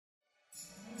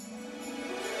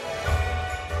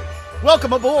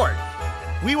Welcome aboard!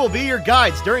 We will be your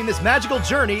guides during this magical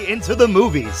journey into the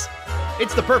movies.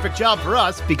 It's the perfect job for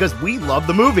us because we love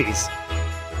the movies.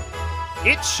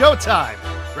 It's showtime!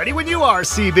 Ready when you are,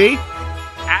 CB.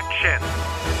 Action!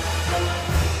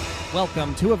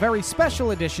 Welcome to a very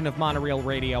special edition of Monorail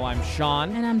Radio. I'm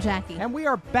Sean. And I'm Jackie. And we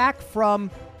are back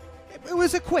from... It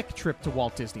was a quick trip to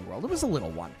Walt Disney World. It was a little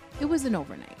one. It was an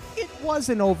overnight. It was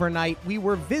an overnight. We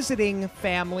were visiting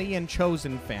family and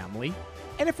chosen family.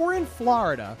 And if we're in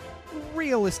Florida,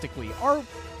 realistically, are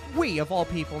we, of all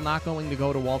people, not going to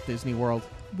go to Walt Disney World?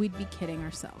 We'd be kidding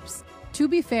ourselves. To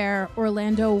be fair,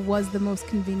 Orlando was the most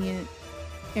convenient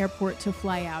airport to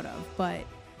fly out of, but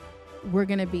we're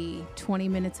going to be 20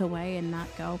 minutes away and not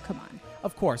go. Come on.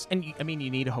 Of course. And, you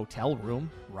need a hotel room,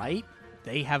 right?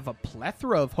 They have a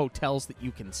plethora of hotels that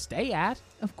you can stay at.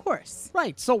 Of course.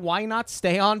 Right. So why not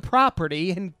stay on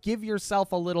property and give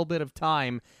yourself a little bit of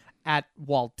time at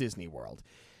Walt Disney World?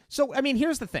 So,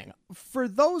 here's the thing. For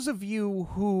those of you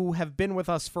who have been with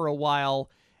us for a while,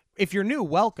 if you're new,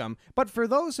 welcome. But for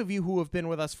those of you who have been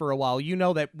with us for a while, you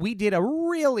know that we did a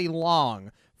really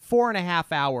long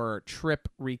 4.5-hour trip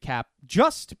recap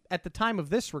just at the time of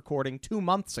this recording 2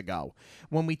 months ago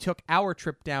when we took our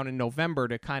trip down in November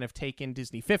to kind of take in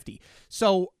Disney 50.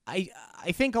 So I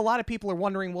think a lot of people are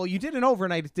wondering, well, you did an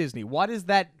overnight at Disney. What is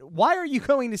that? Why are you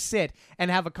going to sit and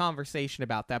have a conversation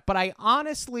about that? But I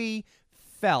honestly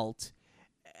felt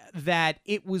that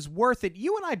it was worth it.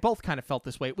 You and I both kind of felt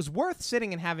this way. It was worth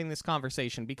sitting and having this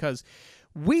conversation because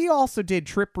we also did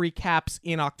trip recaps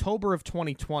in October of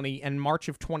 2020 and March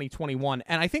of 2021,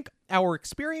 and I think our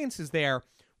experiences there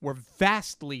were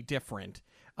vastly different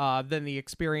than the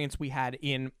experience we had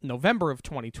in November of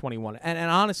 2021.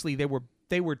 And honestly, they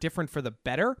were different for the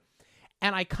better.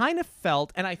 And I kind of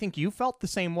felt, and I think you felt the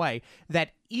same way,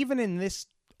 that even in this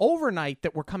overnight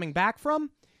that we're coming back from,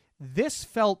 this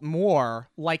felt more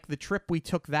like the trip we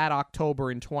took that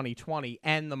October in 2020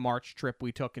 and the March trip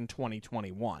we took in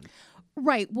 2021.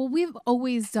 Right. Well, we've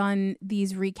always done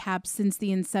these recaps since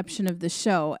the inception of the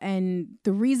show. And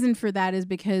the reason for that is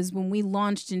because when we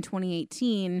launched in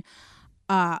 2018,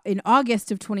 in August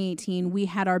of 2018, we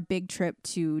had our big trip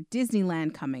to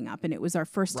Disneyland coming up, and it was our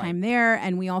first time there.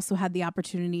 And we also had the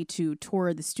opportunity to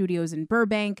tour the studios in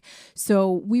Burbank.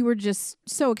 So we were just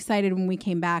so excited when we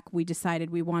came back. We decided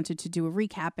we wanted to do a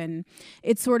recap, and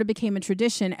it sort of became a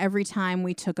tradition. Every time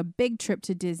we took a big trip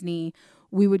to Disney,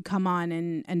 we would come on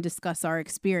and discuss our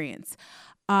experience.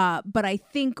 But I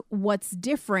think what's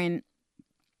different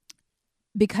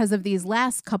because of these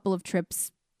last couple of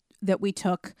trips that we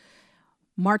took,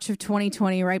 March of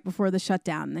 2020, right before the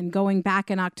shutdown, then going back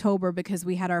in October because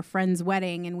we had our friend's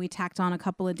wedding and we tacked on a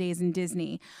couple of days in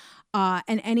Disney.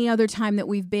 And any other time that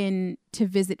we've been to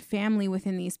visit family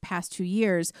within these past 2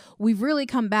 years, we've really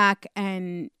come back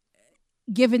and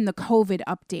given the COVID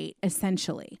update,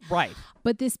 essentially. Right.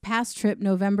 But this past trip,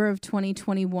 November of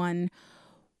 2021,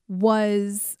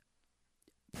 was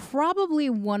probably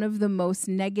one of the most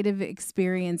negative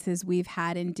experiences we've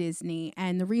had in Disney.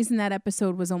 And the reason that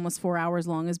episode was almost 4 hours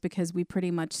long is because we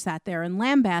pretty much sat there and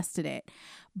lambasted it.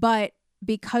 But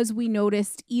because we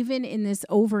noticed even in this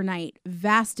overnight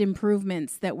vast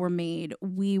improvements that were made,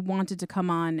 we wanted to come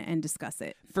on and discuss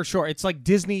it. For sure. It's like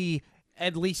Disney,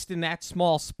 at least in that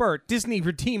small spurt, Disney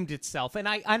redeemed itself. And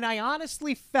I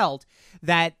honestly felt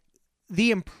that the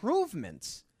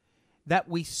improvements that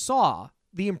we saw,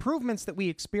 the improvements that we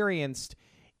experienced,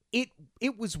 it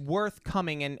was worth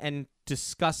coming and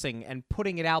discussing and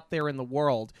putting it out there in the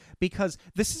world, because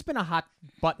this has been a hot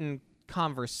button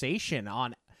conversation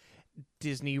on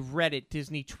Disney Reddit,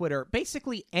 Disney Twitter,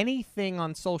 basically anything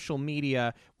on social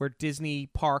media where Disney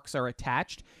parks are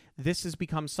attached. This has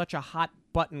become such a hot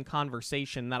button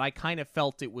conversation that I kind of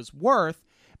felt it was worth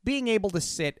being able to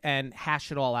sit and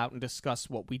hash it all out and discuss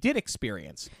what we did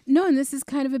experience. No, and this is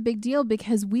kind of a big deal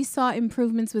because we saw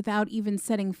improvements without even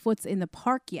setting foot in the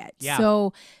park yet. Yeah.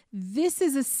 So this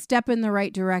is a step in the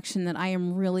right direction that I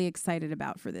am really excited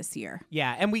about for this year.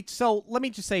 Yeah, and so let me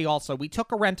just say also, we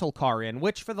took a rental car in,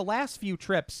 which for the last few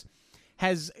trips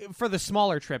for the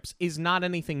smaller trips, is not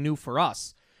anything new for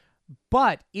us.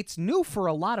 But it's new for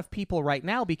a lot of people right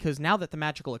now because now that the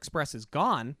Magical Express is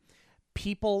gone,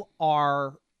 people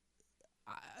are...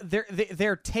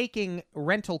 They're taking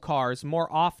rental cars more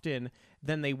often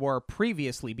than they were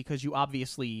previously because you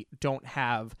obviously don't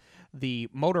have the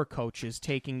motor coaches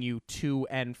taking you to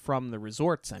and from the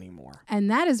resorts anymore. And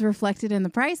that is reflected in the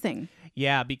pricing.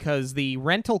 Yeah, because the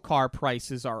rental car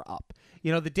prices are up.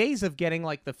 You know, the days of getting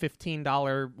like the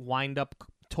 $15 wind-up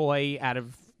toy out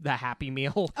of the Happy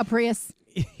Meal. A Prius.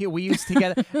 We used to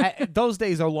get those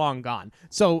days are long gone.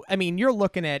 So, I mean, you're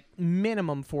looking at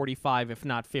minimum 45, if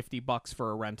not $50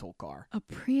 for a rental car. A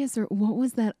Prius, or what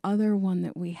was that other one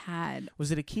that we had?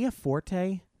 Was it a Kia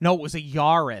Forte? No, it was a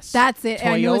Yaris. That's it.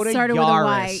 Toyota I knew it started with a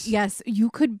Y. Yaris. Yes, you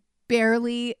could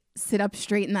barely sit up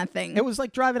straight in that thing. It was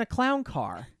like driving a clown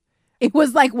car. It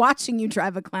was like watching you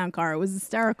drive a clown car. It was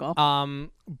hysterical.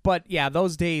 But yeah,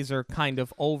 those days are kind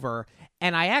of over.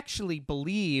 And I actually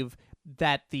believe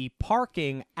that the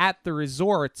parking at the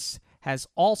resorts has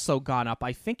also gone up.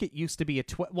 I think it used to be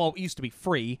it used to be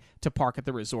free to park at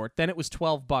the resort. Then it was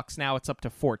 $12. Now it's up to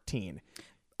 $14.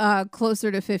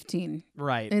 Closer to 15.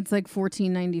 Right. It's like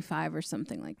 $14.95 or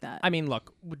something like that. I mean,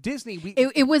 look, Disney.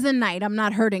 It was a night. I'm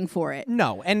not hurting for it.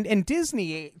 No, and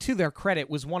Disney, to their credit,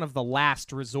 was one of the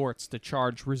last resorts to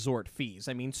charge resort fees.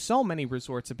 I mean, so many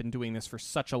resorts have been doing this for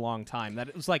such a long time that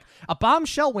it was like a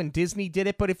bombshell when Disney did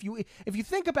it. But if you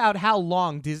think about how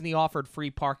long Disney offered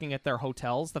free parking at their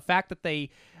hotels, the fact that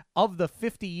of the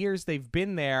 50 years they've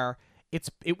been there,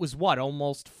 it was what,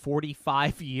 almost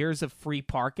 45 years of free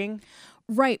parking?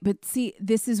 Right, but see,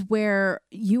 this is where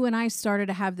you and I started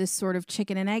to have this sort of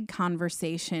chicken and egg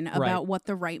conversation about what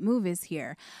the right move is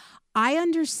here. I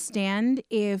understand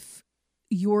if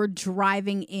you're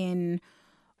driving in,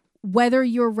 whether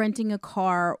you're renting a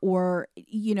car or,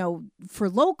 for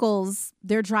locals,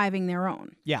 they're driving their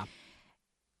own. Yeah.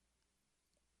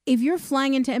 If you're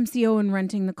flying into MCO and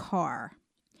renting the car,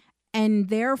 and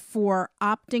therefore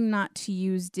opting not to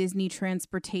use Disney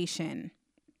transportation,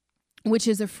 which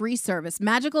is a free service,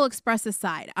 Magical Express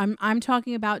aside, I'm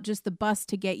talking about just the bus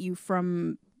to get you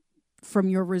from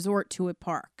your resort to a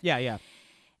park. Yeah.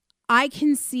 I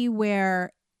can see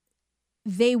where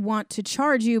they want to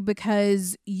charge you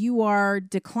because you are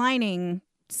declining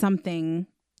something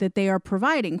that they are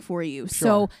providing for you. Sure.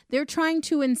 So they're trying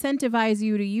to incentivize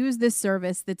you to use this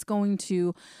service that's going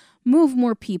to move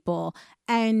more people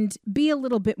and be a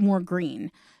little bit more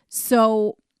green.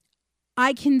 So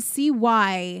I can see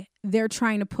why they're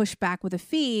trying to push back with a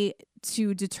fee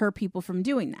to deter people from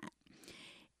doing that.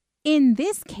 In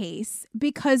this case,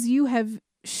 because you have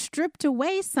stripped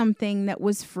away something that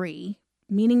was free,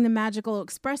 meaning the Magical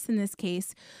Express in this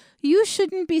case, you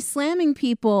shouldn't be slamming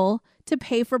people to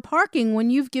pay for parking when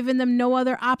you've given them no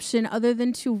other option other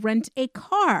than to rent a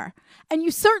car. And you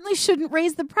certainly shouldn't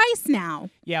raise the price now.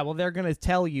 Yeah, well, they're going to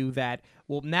tell you that,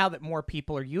 now that more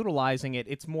people are utilizing it,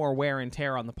 it's more wear and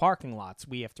tear on the parking lots.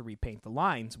 We have to repaint the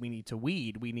lines. We need to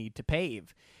weed. We need to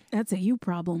pave. That's a you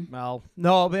problem. Well,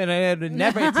 no, but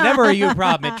it's never a you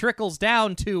problem. It trickles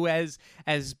down to, as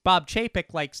Bob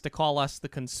Chapek likes to call us, the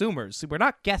consumers. We're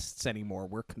not guests anymore.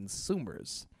 We're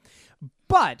consumers.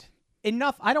 But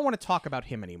enough. I don't want to talk about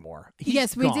him anymore.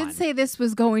 Yes, we did say this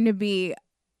was going to be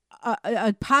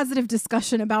a positive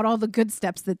discussion about all the good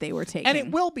steps that they were taking. And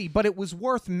it will be, but it was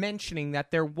worth mentioning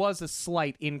that there was a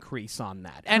slight increase on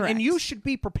that. And you should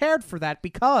be prepared for that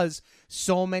because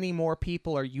so many more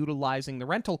people are utilizing the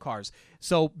rental cars.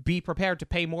 So be prepared to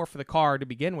pay more for the car to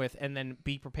begin with, and then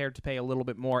be prepared to pay a little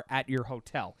bit more at your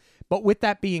hotel. But with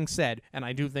that being said, and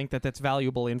I do think that that's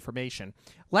valuable information,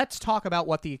 let's talk about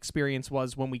what the experience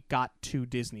was when we got to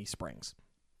Disney Springs.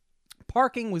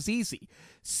 Parking was easy.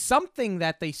 Something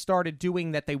that they started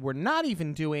doing that they were not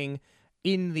even doing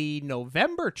in the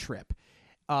November trip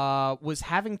was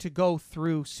having to go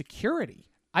through security.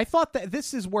 I thought that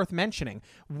this is worth mentioning.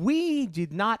 We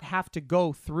did not have to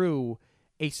go through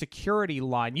a security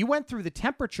line. You went through the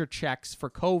temperature checks for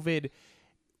COVID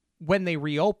when they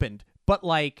reopened, but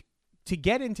to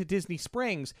get into Disney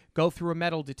Springs, go through a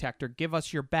metal detector, give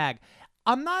us your bag.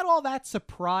 I'm not all that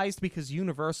surprised because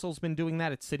Universal's been doing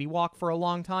that at City Walk for a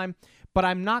long time, but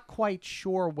I'm not quite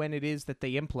sure when it is that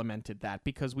they implemented that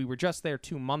because we were just there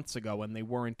 2 months ago and they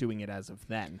weren't doing it as of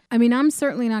then. I mean, I'm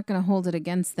certainly not going to hold it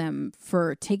against them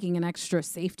for taking an extra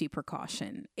safety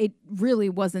precaution. It really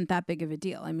wasn't that big of a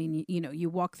deal. I mean, you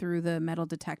walk through the metal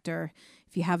detector.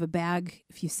 If you have a bag,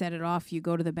 if you set it off, you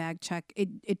go to the bag check.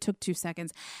 It took 2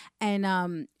 seconds.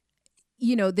 And,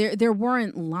 there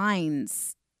weren't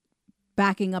lines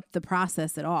backing up the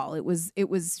process at all. It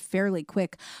was fairly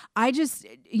quick. I just,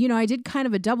 I did kind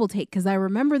of a double take because I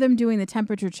remember them doing the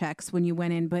temperature checks when you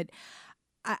went in, but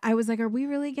I was like, are we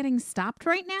really getting stopped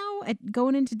right now at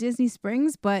going into Disney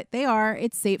Springs? But they are.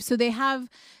 It's safe. So they have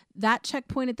that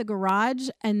checkpoint at the garage,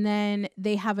 and then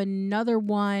they have another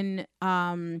one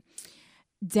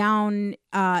down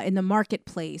in the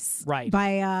marketplace, right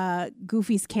by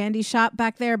Goofy's Candy Shop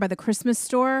back there by the Christmas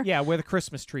store. Yeah, where the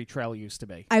Christmas tree trail used to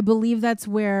be. I believe that's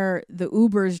where the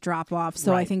Ubers drop off,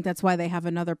 so right. I think that's why they have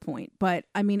another point. But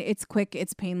I mean, it's quick,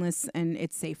 it's painless, and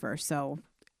it's safer, so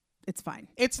it's fine.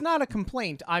 It's not a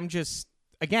complaint. I'm just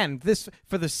again, this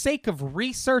for the sake of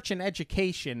research and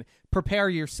education, prepare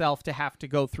yourself to have to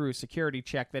go through a security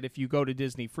check that if you go to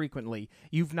Disney frequently,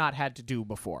 you've not had to do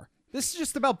before. This is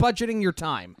just about budgeting your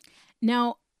time.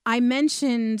 Now, I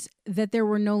mentioned that there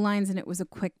were no lines and it was a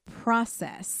quick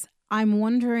process. I'm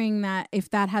wondering that if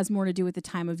that has more to do with the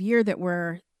time of year that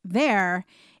we're there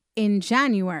in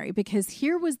January, because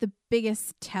here was the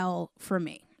biggest tell for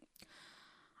me.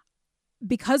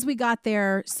 Because we got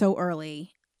there so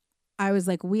early, I was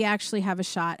like, we actually have a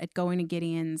shot at going to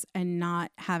Gideon's and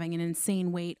not having an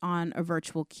insane wait on a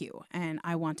virtual queue. And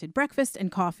I wanted breakfast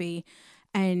and coffee.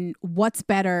 And what's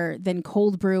better than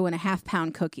cold brew and a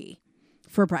half-pound cookie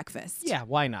for breakfast? Yeah,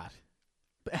 why not?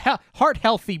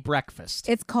 Heart-healthy breakfast.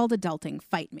 It's called adulting.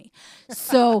 Fight me.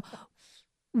 So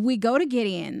we go to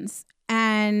Gideon's,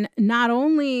 and not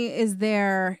only is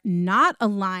there not a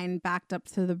line backed up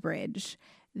to the bridge,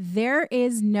 there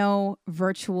is no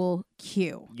virtual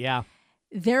queue. Yeah.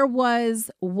 There was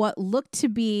what looked to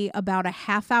be about a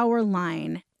half-hour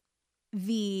line.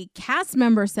 The cast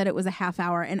member said it was a half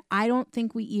hour, and I don't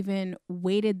think we even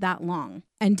waited that long.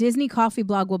 And Disney Coffee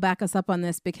Blog will back us up on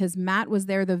this because Matt was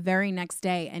there the very next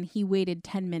day, and he waited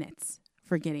 10 minutes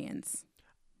for Gideon's.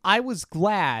 I was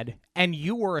glad, and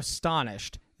you were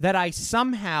astonished, that I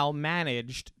somehow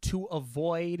managed to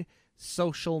avoid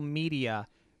social media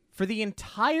for the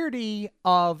entirety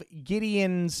of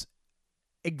Gideon's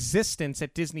existence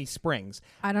at Disney Springs.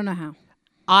 I don't know how.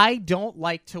 I don't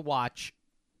like to watch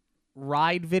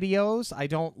ride videos. I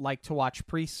don't like to watch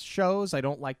pre-shows. I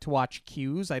don't like to watch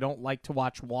queues. I don't like to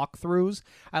watch walkthroughs.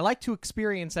 I like to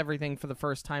experience everything for the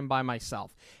first time by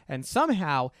myself. And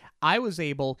somehow I was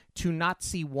able to not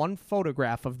see one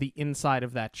photograph of the inside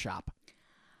of that shop.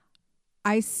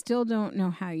 I still don't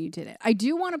know how you did it. I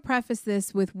do want to preface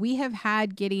this with we have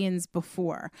had Gideon's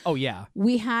before. Oh, yeah.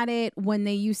 We had it when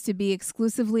they used to be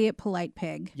exclusively at Polite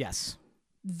Pig. Yes.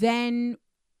 Then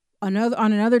on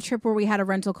another trip where we had a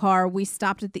rental car, we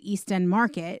stopped at the East End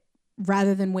Market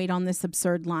rather than wait on this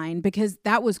absurd line because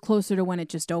that was closer to when it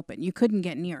just opened. You couldn't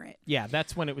get near it. Yeah,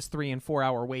 that's when it was 3 and 4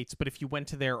 hour waits. But if you went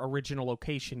to their original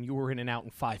location, you were in and out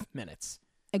in 5 minutes.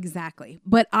 Exactly.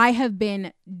 But I have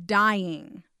been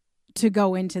dying to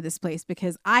go into this place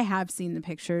because I have seen the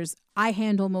pictures. I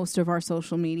handle most of our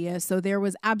social media, so there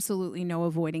was absolutely no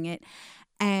avoiding it.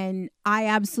 And I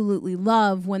absolutely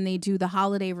love when they do the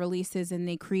holiday releases and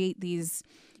they create these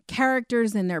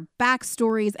characters and their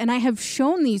backstories. And I have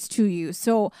shown these to you.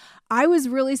 So I was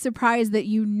really surprised that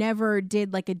you never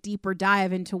did like a deeper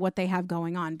dive into what they have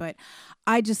going on. But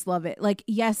I just love it. Like,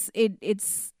 yes,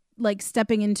 it's like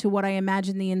stepping into what I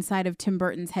imagine the inside of Tim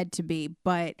Burton's head to be.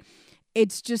 But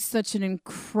it's just such an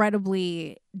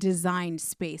incredibly designed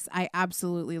space. I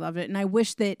absolutely love it. And I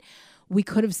wish that we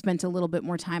could have spent a little bit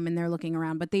more time in there looking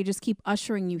around, but they just keep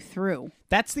ushering you through.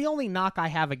 That's the only knock I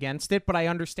have against it, but I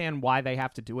understand why they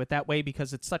have to do it that way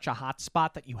because it's such a hot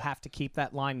spot that you have to keep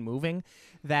that line moving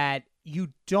that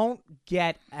you don't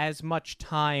get as much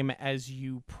time as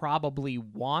you probably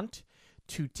want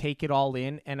to take it all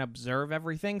in and observe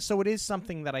everything. So it is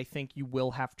something that I think you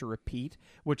will have to repeat,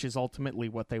 which is ultimately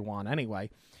what they want anyway.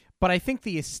 But I think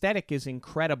the aesthetic is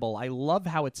incredible. I love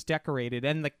how it's decorated,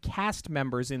 and the cast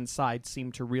members inside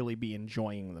seem to really be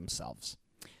enjoying themselves.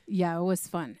 Yeah, it was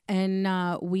fun. And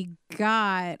we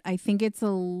got, I think it's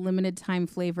a limited time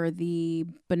flavor, the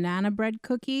banana bread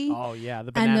cookie. Oh, yeah,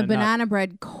 the banana and the nut. banana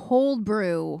bread cold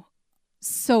brew.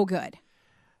 So good.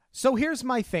 So here's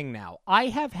my thing now. I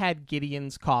have had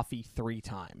Gideon's coffee 3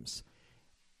 times.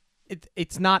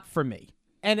 It's not for me.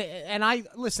 And I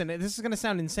listen, this is going to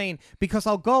sound insane because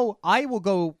I will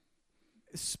go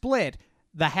split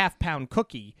the half-pound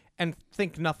cookie and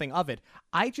think nothing of it.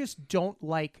 I just don't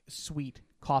like sweet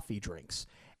coffee drinks.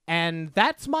 And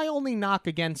that's my only knock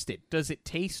against it. Does it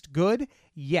taste good?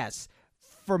 Yes.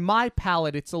 For my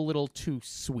palate, it's a little too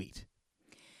sweet.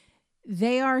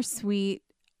 They are sweet.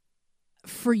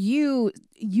 For you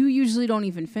usually don't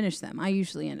even finish them. I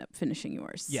usually end up finishing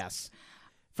yours. Yes.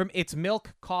 It's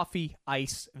milk, coffee,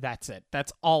 ice, that's it.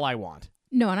 That's all I want.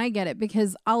 No, and I get it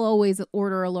because I'll always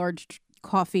order a large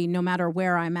coffee no matter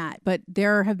where I'm at. But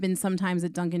there have been some times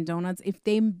at Dunkin' Donuts, if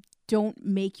they don't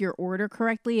make your order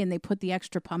correctly and they put the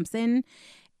extra pumps in,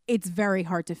 it's very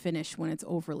hard to finish when it's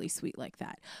overly sweet like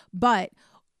that. But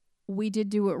we did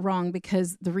do it wrong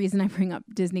because the reason I bring up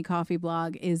Disney Coffee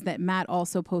Blog is that Matt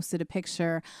also posted a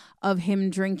picture of him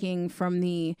drinking from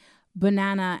the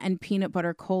banana and peanut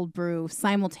butter cold brew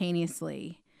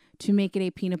simultaneously to make it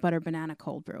a peanut butter banana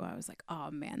cold brew. I was like,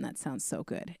 oh man, that sounds so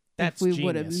good. That's if we genius.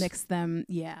 would have mixed them,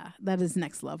 yeah, that is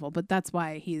next level. But that's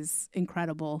why he's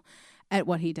incredible at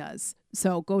what he does.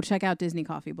 So go check out Disney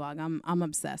Coffee Blog. I'm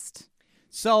obsessed.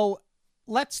 So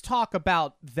let's talk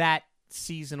about that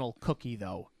seasonal cookie,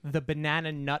 though. The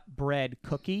banana nut bread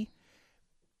cookie.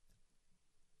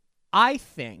 I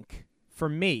think, for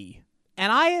me,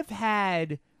 and I have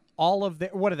had all of the,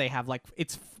 what do they have? Like,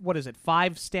 it's, what is it,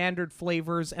 5 standard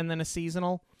flavors and then a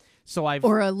seasonal? So I've...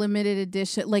 Or a limited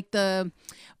edition, like they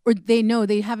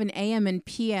have an AM and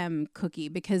PM cookie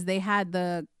because they had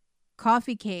the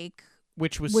coffee cake,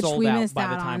 which was which sold we out missed by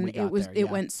out the time on. we got It was there. it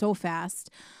went so fast.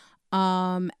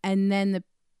 And then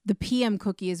the PM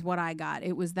cookie is what I got.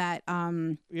 It was that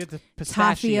We had the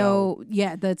pistachio,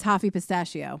 the toffee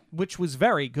pistachio, which was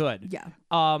very good. Yeah.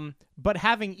 But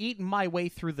having eaten my way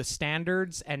through the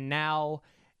standards and now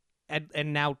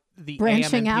the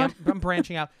Branching AM and out? PM, I'm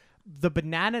branching out. The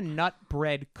banana nut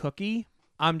bread cookie,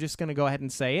 I'm just gonna go ahead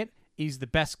and say it, is the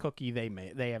best cookie they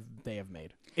have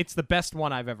made. It's the best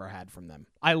one I've ever had from them.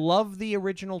 I love the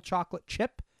original chocolate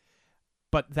chip,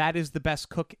 but that is the best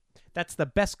cookie. That's the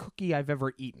best cookie I've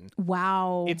ever eaten.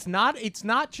 Wow. It's not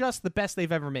just the best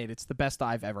they've ever made. It's the best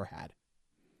I've ever had.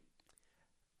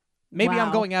 Maybe I'm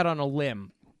Wow. going out on a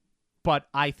limb, but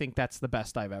I think that's the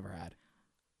best I've ever had.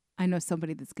 I know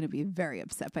somebody that's going to be very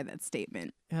upset by that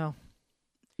statement. Yeah.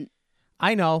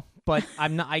 I know, but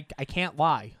I'm not. I can't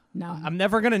lie. No. I'm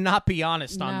never gonna not be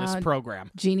honest on this No.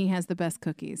 program. Jeannie has the best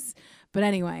cookies. But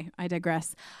anyway, I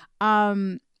digress.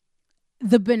 The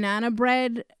banana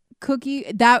bread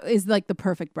cookie, that is like the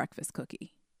perfect breakfast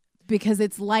cookie because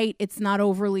it's light. It's not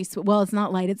overly sweet. Well, it's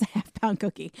not light. It's a half-pound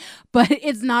cookie, but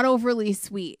it's not overly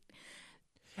sweet.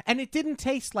 And it didn't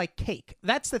taste like cake.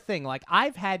 That's the thing. Like,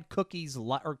 I've had cookies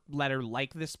or letter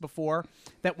like this before,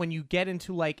 that when you get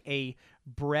into like a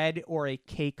bread or a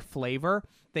cake flavor,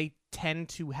 they tend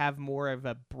to have more of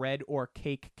a bread or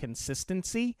cake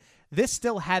consistency. This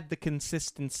still had the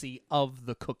consistency of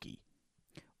the cookie.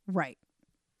 Right.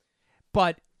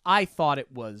 But I thought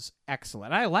it was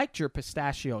excellent. I liked your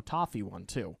pistachio toffee one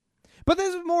too. But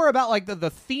this is more about like the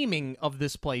theming of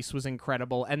this place was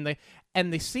incredible, and the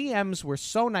CMs were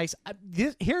so nice.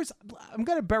 I'm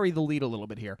gonna bury the lead a little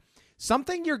bit here.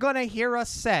 Something you're gonna hear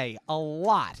us say a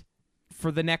lot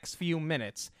for the next few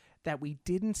minutes that we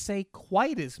didn't say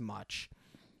quite as much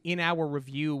in our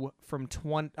review from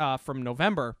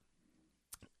November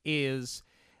is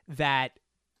that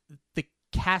the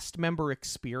cast member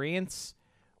experience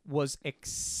was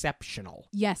exceptional.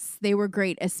 Yes, they were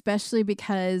great, especially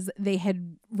because they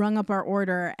had rung up our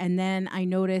order, and then I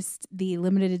noticed the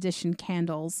limited edition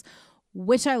candles,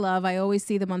 which I love. I always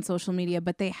see them on social media,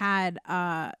 but they had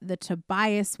the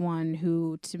Tobias one,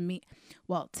 who to me,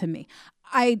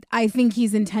 I think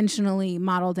he's intentionally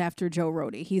modeled after Joe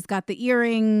Rohde. He's got the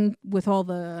earring with all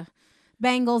the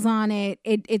bangles on it.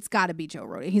 It's got to be Joe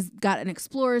Rohde. He's got an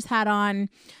explorer's hat on.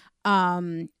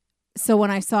 So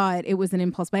when I saw it, it was an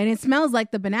impulse buy. And it smells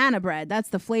like the banana bread. That's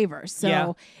the flavor.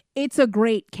 So It's a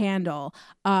great candle.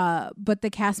 But the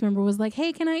cast member was like,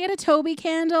 hey, can I get a Toby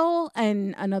candle?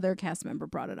 And another cast member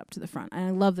brought it up to the front. And I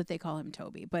love that they call him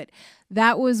Toby. But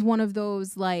that was one of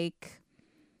those, like,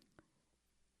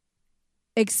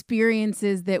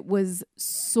 experiences that was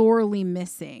sorely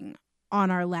missing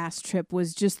on our last trip,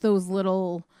 was just those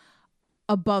little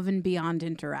above and beyond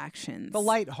interactions. The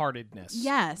lightheartedness.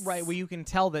 Yes. Right, where you can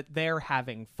tell that they're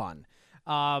having fun.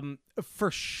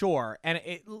 For sure. And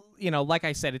it, like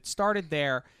I said, it started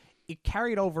there. It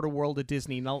carried over to World of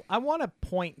Disney. Now, I want to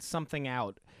point something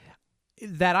out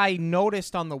that I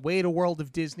noticed on the way to World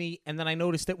of Disney, and then I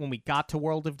noticed it when we got to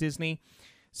World of Disney.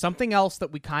 Something else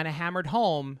that we kind of hammered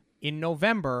home in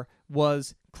November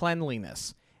was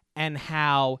cleanliness, and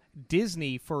how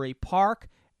Disney, for a park,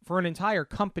 for an entire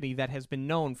company that has been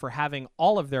known for having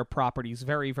all of their properties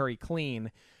very, very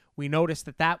clean, we noticed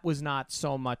that was not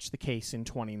so much the case in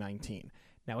 2019.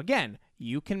 Now, again,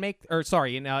 you can make,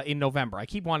 in November. I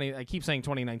keep saying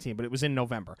 2019, but it was in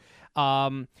November.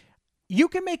 You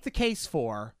can make the case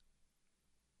for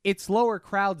it's lower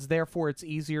crowds, therefore it's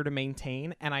easier to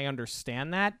maintain, and I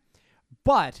understand that.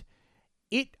 But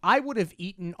I would have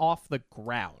eaten off the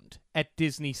ground at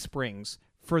Disney Springs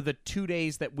for the 2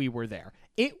 days that we were there.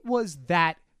 It was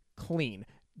that clean.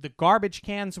 The garbage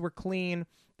cans were clean.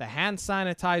 The hand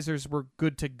sanitizers were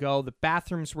good to go. The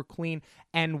bathrooms were clean.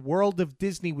 And World of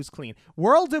Disney was clean.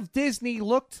 World of Disney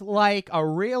looked like a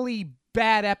really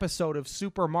bad episode of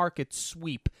Supermarket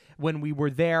Sweep when we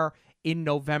were there in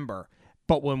November.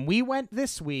 But when we went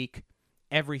this week,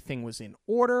 everything was in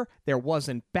order. There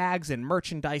wasn't bags and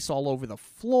merchandise all over the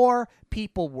floor.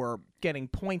 People were getting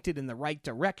pointed in the right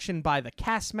direction by the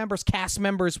cast members. Cast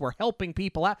members were helping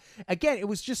people out. Again, it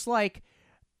was just like,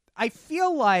 I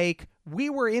feel like we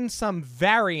were in some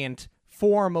variant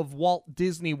form of Walt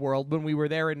Disney World when we were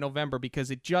there in November,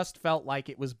 because it just felt like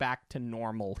it was back to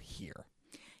normal here.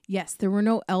 Yes, there were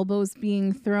no elbows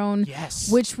being thrown.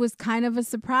 Yes. Which was kind of a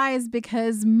surprise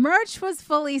because merch was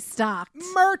fully stocked.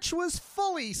 Merch was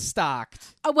fully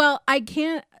stocked. Well, I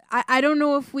don't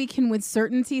know if we can with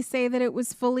certainty say that it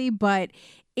was fully, but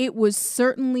it was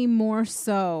certainly more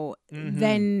so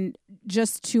than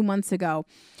just 2 months ago.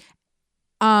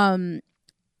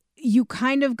 You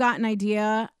kind of got an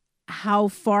idea how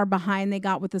far behind they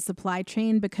got with the supply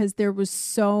chain because there was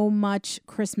so much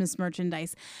Christmas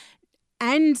merchandise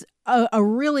and a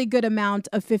really good amount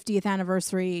of 50th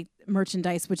anniversary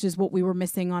merchandise, which is what we were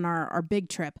missing on our big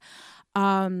trip.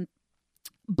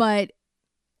 But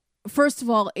first of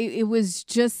all, it was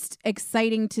just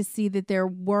exciting to see that there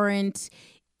weren't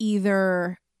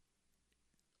either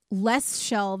less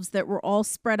shelves that were all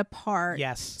spread apart.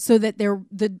 Yes. So that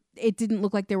it didn't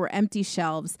look like there were empty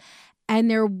shelves, and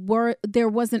there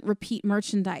wasn't repeat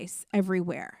merchandise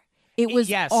everywhere. It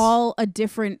was all a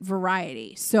different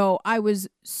variety. So I was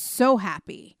so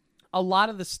happy. A lot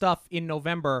of the stuff in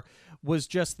November was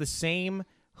just the same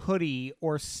hoodie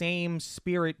or same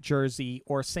Spirit jersey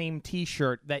or same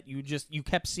T-shirt that you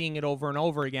kept seeing it over and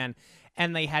over again,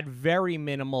 and they had very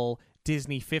minimal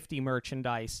Disney 50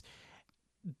 merchandise.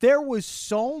 There was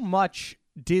so much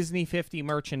Disney 50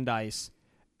 merchandise,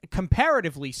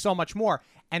 comparatively so much more,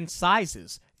 and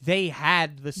sizes. They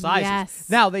had the sizes. Yes.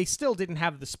 Now, they still didn't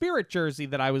have the Spirit jersey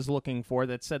that I was looking for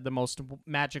that said the most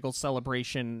magical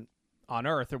celebration on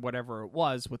Earth or whatever it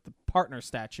was with the partner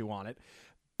statue on it.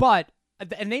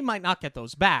 And they might not get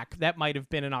those back. That might have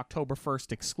been an October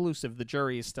 1st exclusive. The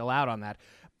jury is still out on that.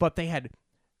 But they had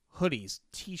hoodies,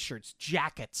 T-shirts,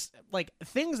 jackets, like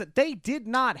things that they did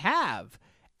not have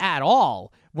at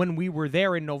all when we were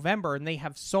there in November, and they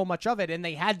have so much of it. And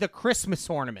they had the Christmas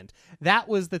ornament. That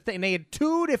was the thing. They had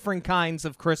 2 different kinds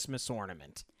of Christmas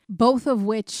ornament, both of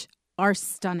which are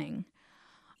stunning.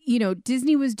 You know,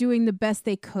 Disney was doing the best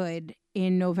they could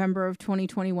in November of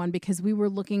 2021 because we were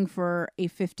looking for a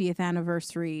 50th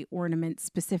anniversary ornament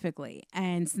specifically.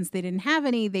 And since they didn't have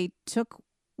any, they took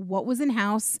what was in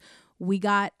house. We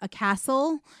got a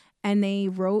castle and they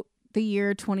wrote the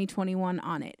year 2021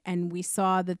 on it. And we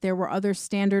saw that there were other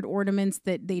standard ornaments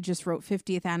that they just wrote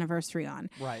 50th anniversary on.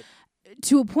 Right.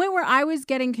 To a point where I was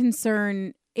getting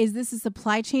concerned, is this a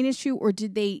supply chain issue or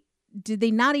did they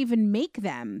not even make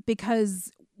them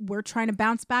because we're trying to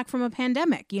bounce back from a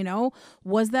pandemic, you know?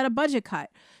 Was that a budget cut?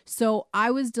 So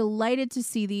I was delighted to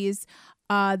see these.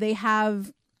 They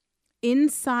have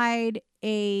inside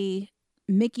a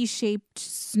Mickey-shaped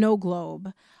snow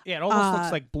globe. Yeah, it almost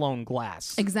looks like blown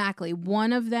glass. Exactly.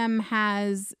 One of them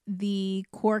has the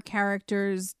core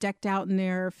characters decked out in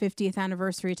their 50th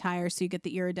anniversary attire, so you get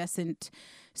the iridescent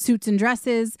suits and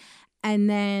dresses. And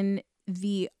then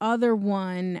the other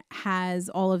one has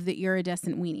all of the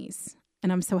iridescent weenies.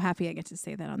 And I'm so happy I get to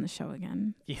say that on the show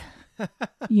again. Yeah.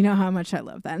 You know how much I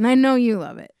love that. And I know you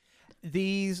love it.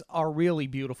 These are really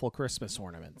beautiful Christmas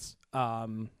ornaments.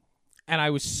 And I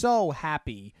was so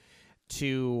happy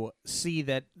to see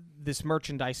that this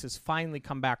merchandise has finally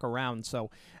come back around. So,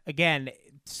 again,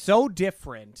 so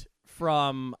different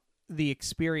from the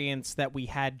experience that we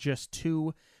had just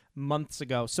 2 months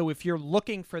ago. So if you're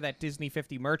looking for that Disney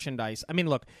 50 merchandise, I mean,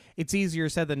 look, it's easier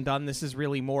said than done. This is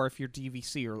really more if you're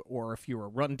DVC or if you're a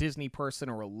Run Disney person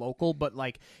or a local. But,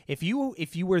 like, if you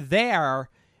were there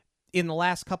in the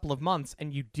last couple of months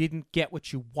and you didn't get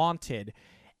what you wanted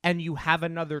and you have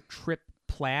another trip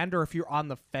planned, or if you're on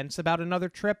the fence about another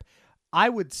trip, I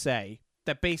would say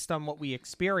that based on what we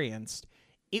experienced,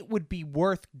 it would be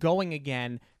worth going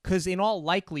again because in all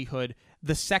likelihood,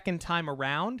 the second time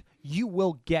around, you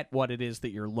will get what it is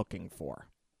that you're looking for.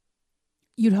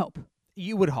 You'd hope.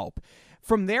 You would hope.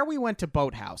 From there, we went to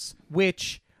Boathouse,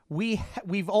 which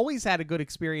we've always had a good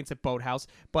experience at Boathouse,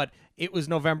 but it was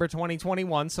November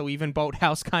 2021, so even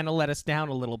Boathouse kind of let us down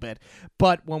a little bit.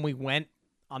 But when we went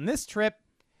on this trip,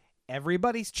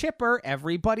 everybody's chipper.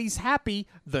 Everybody's happy.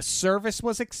 The service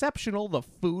was exceptional. The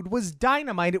food was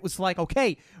dynamite. It was like,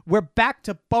 okay, we're back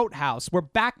to Boathouse. We're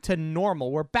back to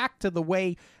normal. We're back to the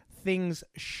way things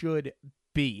should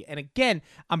be. And again,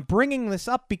 I'm bringing this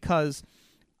up because,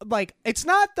 like, it's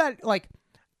not that, like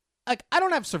I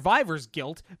don't have survivor's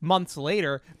guilt months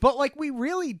later, but, like, we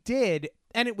really did,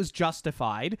 and it was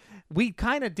justified. We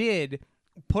kind of did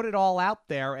put it all out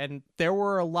there, and there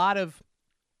were a lot of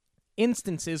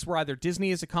instances where either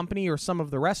Disney as a company or some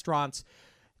of the restaurants,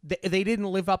 they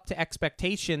didn't live up to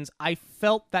expectations. I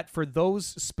felt that for those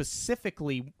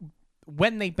specifically,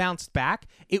 when they bounced back,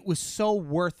 it was so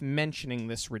worth mentioning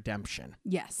this redemption.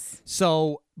 Yes.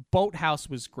 So Boathouse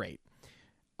was great.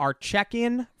 Our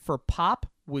check-in for Pop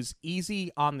was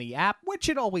easy on the app, which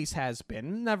it always has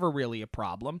been. Never really a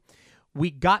problem.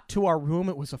 We got to our room.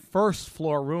 It was a first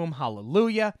floor room.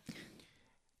 Hallelujah.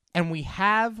 And we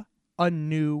have a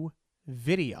new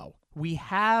video. We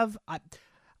have...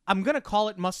 I'm going to call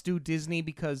it Must Do Disney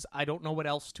because I don't know what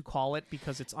else to call it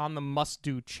because it's on the Must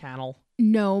Do channel.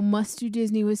 No, Must Do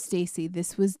Disney was Stacy.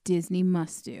 This was Disney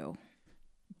Must Do.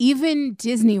 Even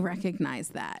Disney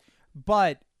recognized that.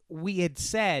 But we had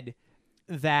said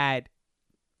that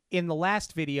in the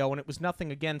last video, and it was nothing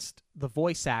against the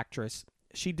voice actress,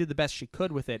 she did the best she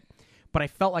could with it, but I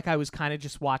felt like I was kind of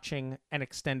just watching an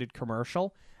extended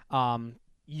commercial.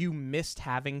 You missed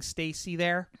having Stacy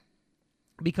there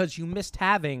because you missed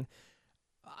having,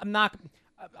 I'm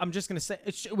just going to say,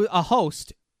 a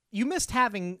host. You missed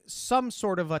having some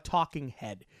sort of a talking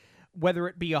head, whether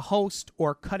it be a host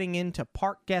or cutting into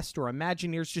park guest or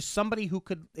Imagineers, just somebody who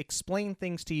could explain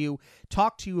things to you,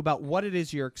 talk to you about what it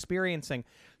is you're experiencing.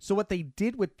 So what they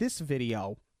did with this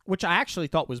video, which I actually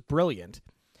thought was brilliant,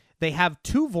 they have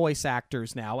two voice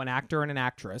actors now, an actor and an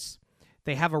actress.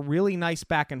 They have a really nice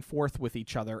back and forth with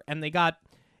each other, and they got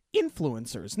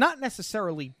influencers, not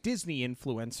necessarily Disney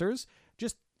influencers,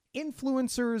 just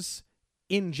influencers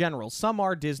in general. Some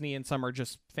are Disney and some are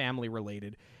just family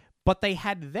related. But they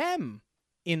had them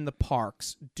in the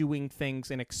parks doing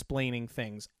things and explaining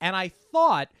things. And I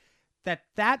thought that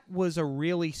that was a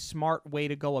really smart way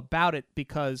to go about it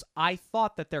because I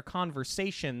thought that their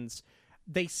conversations,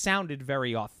 they sounded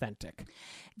very authentic.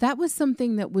 That was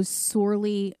something that was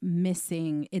sorely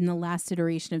missing in the last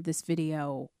iteration of this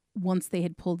video once they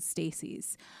had pulled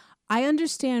Stacy's. I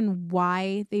understand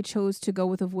why they chose to go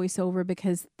with a voiceover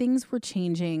because things were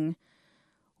changing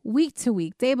week to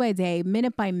week, day by day,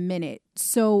 minute by minute.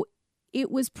 So it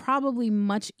was probably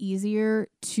much easier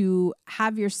to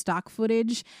have your stock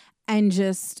footage and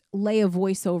just lay a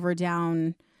voiceover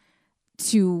down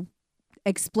to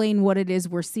explain what it is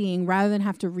we're seeing rather than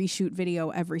have to reshoot video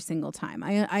every single time.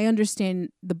 I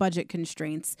understand the budget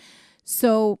constraints.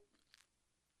 So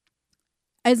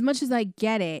as much as I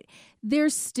get it,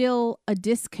 there's still a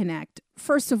disconnect.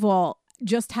 First of all,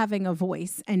 just having a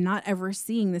voice and not ever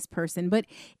seeing this person, but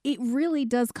it really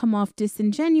does come off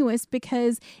disingenuous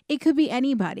because it could be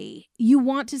anybody. You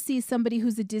want to see somebody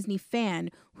who's a Disney fan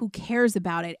who cares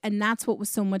about it, and that's what was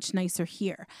so much nicer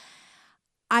here.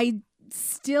 I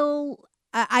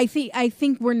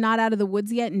think we're not out of the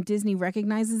woods yet, and Disney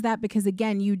recognizes that because,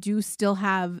 again, you do still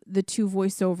have the two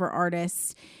voiceover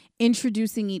artists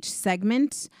introducing each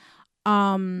segment,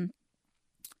 and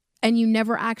you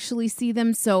never actually see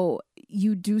them, so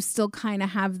you do still kind of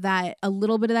have that, a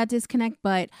little bit of that disconnect,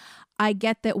 but I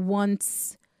get that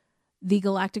once the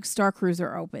Galactic Star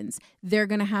Cruiser opens, they're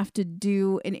going to have to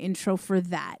do an intro for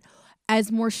that.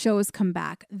 As more shows come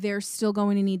back, they're still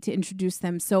going to need to introduce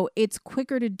them. So it's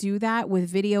quicker to do that with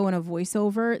video and a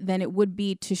voiceover than it would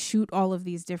be to shoot all of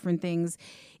these different things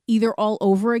either all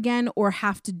over again or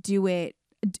have to do a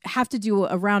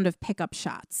round of pickup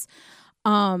shots.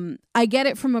 I get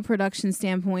it from a production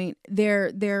standpoint.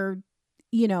 They're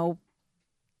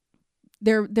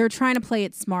trying to play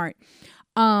it smart.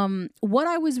 What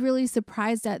I was really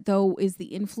surprised at though is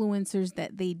the influencers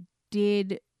that they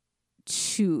did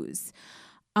choose.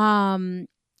 The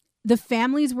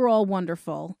families were all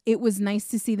wonderful. It was nice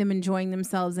to see them enjoying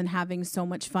themselves and having so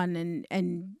much fun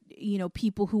and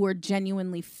people who are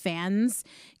genuinely fans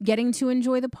getting to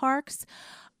enjoy the parks.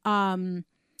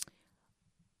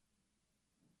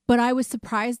 But I was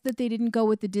surprised that they didn't go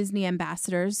with the Disney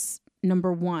ambassadors,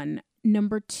 number one.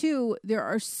 Number two, there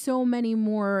are so many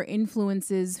more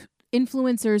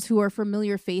influencers who are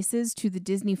familiar faces to the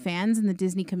Disney fans and the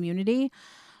Disney community.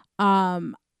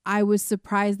 I was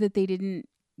surprised that they didn't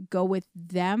go with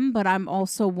them, but I'm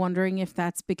also wondering if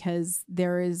that's because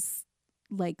there is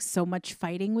like so much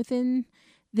fighting within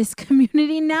this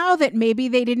community now that maybe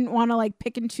they didn't want to like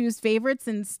pick and choose favorites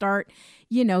and start,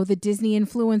 the Disney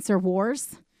influencer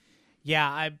wars.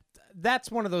 Yeah, that's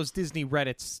one of those Disney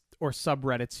Reddits or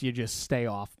subreddits you just stay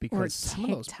off because some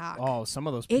of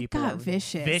those people are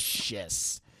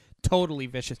vicious. Totally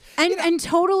vicious. And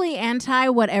totally anti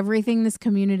what everything this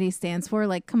community stands for.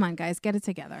 Like, come on, guys, get it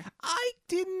together.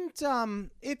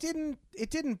 It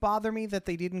didn't bother me that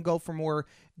they didn't go for more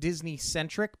Disney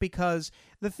centric because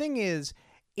the thing is,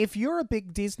 if you're a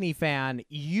big Disney fan,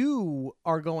 you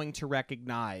are going to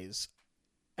recognize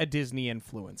a Disney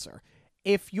influencer.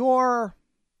 If you're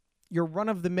run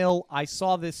of the mill, I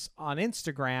saw this on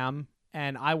Instagram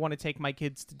and I want to take my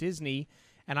kids to Disney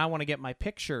and I want to get my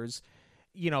pictures.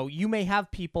 You may have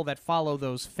people that follow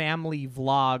those family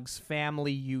vlogs,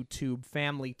 family YouTube,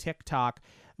 family TikTok,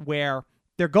 where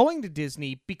they're going to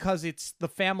Disney because it's the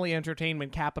family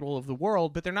entertainment capital of the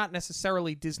world, but they're not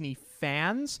necessarily Disney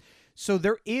fans. So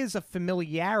there is a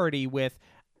familiarity with,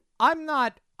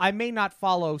 I may not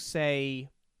follow, say,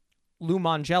 Lou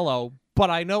Mangello, but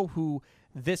I know who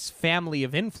this family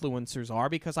of influencers are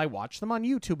because I watch them on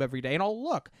YouTube every day. And oh,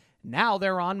 look, now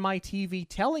they're on my TV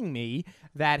telling me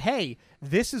that, hey,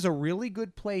 this is a really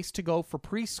good place to go for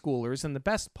preschoolers. And the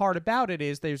best part about it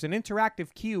is there's an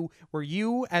interactive queue where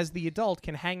you, as the adult,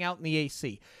 can hang out in the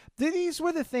AC. These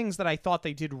were the things that I thought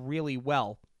they did really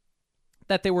well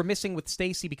that they were missing with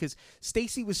Stacey, because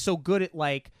Stacey was so good at,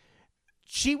 like,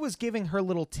 she was giving her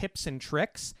little tips and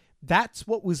tricks. That's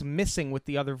what was missing with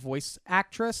the other voice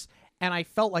actress. And I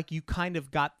felt like you kind of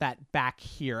got that back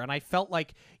here. And I felt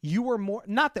like you were more,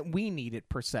 not that we need it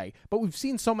per se, but we've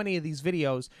seen so many of these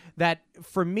videos that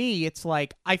for me, it's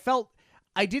like, I felt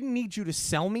I didn't need you to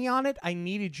sell me on it. I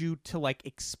needed you to, like,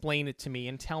 explain it to me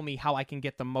and tell me how I can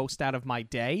get the most out of my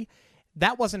day.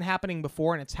 That wasn't happening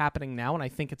before, and it's happening now. And I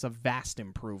think it's a vast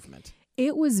improvement.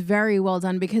 It was very well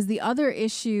done, because the other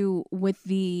issue with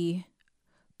the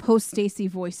post-Stacey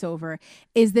voiceover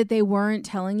is that they weren't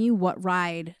telling you what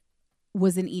ride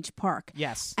was in each park.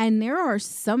 Yes. And there are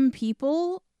some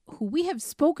people who we have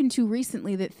spoken to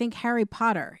recently that think Harry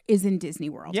Potter is in Disney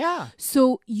World. Yeah.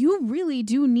 So you really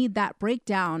do need that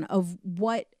breakdown of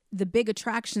what the big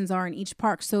attractions are in each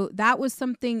park. So that was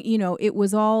something, you know, it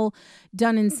was all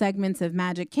done in segments of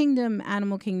Magic Kingdom,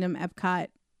 Animal Kingdom, Epcot,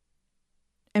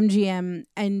 MGM,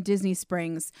 and Disney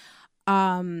Springs.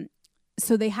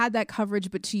 So they had that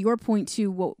coverage. But to your point too,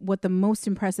 what the most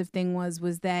impressive thing was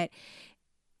that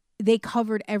they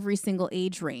covered every single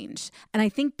age range. And I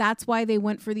think that's why they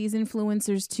went for these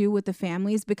influencers too with the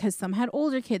families, because some had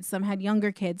older kids, some had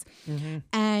younger kids. Mm-hmm.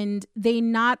 And they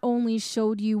not only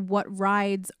showed you what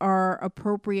rides are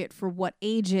appropriate for what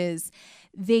ages,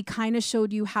 they kind of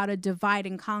showed you how to divide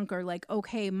and conquer. Like,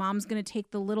 okay, mom's going to take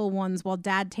the little ones while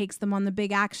dad takes them on the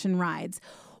big action rides.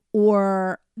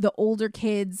 Or the older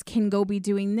kids can go be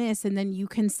doing this, and then you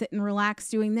can sit and relax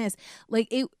doing this. Like,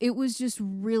 it was just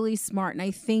really smart. And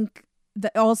I think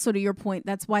that also, to your point,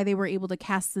 that's why they were able to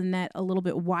cast the net a little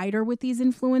bit wider with these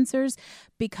influencers,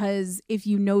 because if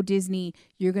you know Disney,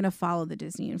 you're going to follow the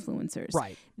Disney influencers.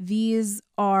 Right. These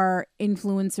are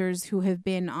influencers who have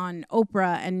been on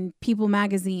Oprah and People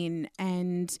Magazine,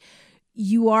 and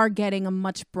you are getting a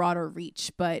much broader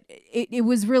reach. But it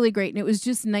was really great. And it was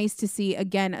just nice to see,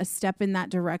 again, a step in that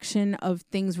direction of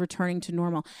things returning to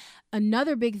normal.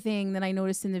 Another big thing that I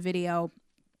noticed in the video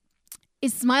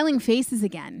is smiling faces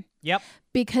again. Yep.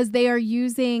 Because they are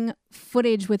using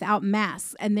footage without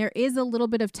masks. And there is a little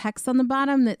bit of text on the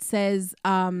bottom that says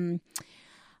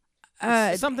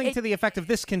something to the effect of,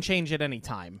 this can change at any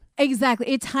time. Exactly.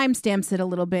 It timestamps it a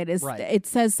little bit. Right. It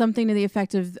says something to the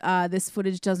effect of, this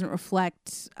footage doesn't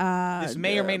reflect this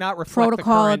may or may not reflect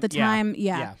protocol the at the time.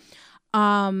 Yeah.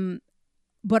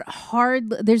 But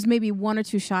there's maybe one or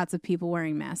two shots of people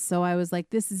wearing masks. So I was like,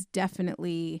 this is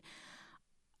definitely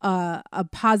a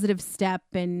positive step,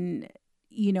 and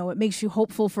you know, it makes you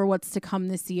hopeful for what's to come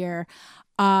this year.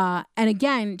 And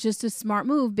again, just a smart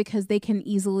move, because they can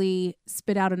easily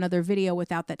spit out another video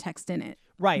without that text in it.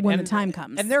 Right. When the time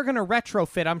comes. And they're going to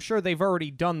retrofit. I'm sure they've already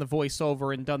done the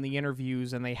voiceover and done the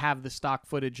interviews, and they have the stock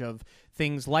footage of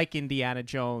things like Indiana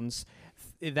Jones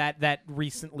that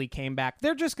recently came back.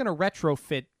 They're just going to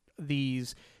retrofit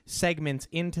these segments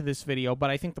into this video. But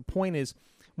I think the point is,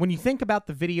 when you think about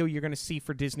the video you're going to see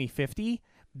for Disney 50,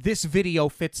 this video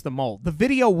fits the mold. The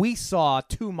video we saw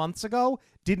 2 months ago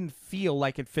didn't feel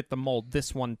like it fit the mold.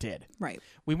 This one did. Right.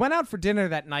 We went out for dinner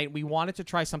that night. We wanted to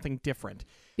try something different.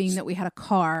 Being that we had a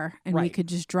car and we Right. could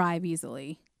just drive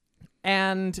easily.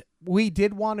 And we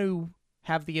did want to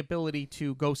have the ability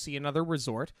to go see another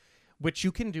resort, which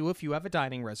you can do if you have a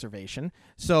dining reservation.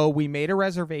 So we made a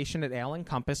reservation at Ale and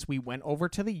Compass. We went over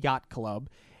to the Yacht Club,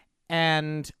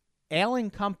 and Ale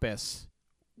and Compass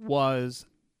was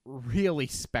really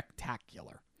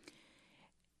spectacular.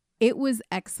 It was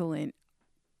excellent.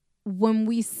 When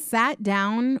we sat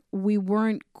down, we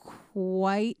weren't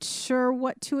quite sure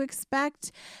what to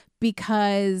expect,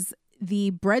 because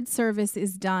the bread service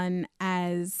is done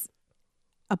as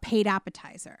a paid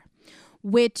appetizer,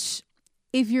 which,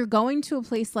 if you're going to a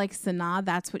place like Sanaa,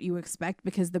 that's what you expect,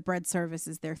 because the bread service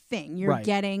is their thing. You're Right.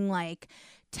 getting like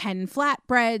 10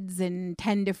 flatbreads and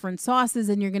 10 different sauces,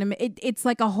 and you're going to, it's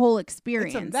like a whole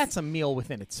experience. That's a meal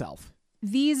within itself.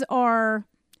 These are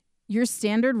your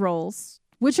standard rolls,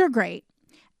 which are great.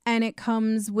 And it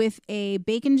comes with a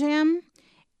bacon jam,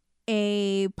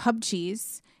 a pub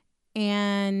cheese,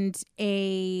 and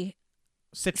a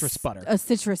citrus butter. A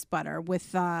citrus butter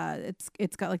with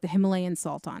it's got like the Himalayan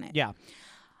salt on it. Yeah.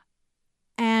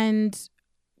 And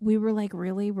we were like,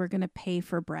 really? We're going to pay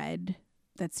for bread?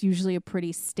 That's usually a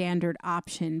pretty standard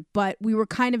option. But we were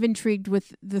kind of intrigued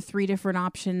with the 3 different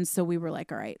options. So we were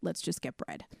like, all right, let's just get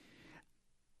bread.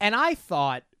 And I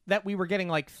thought that we were getting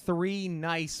like 3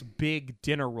 nice big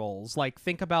dinner rolls. Like,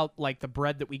 think about like the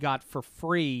bread that we got for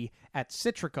free at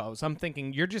Citrico's. I'm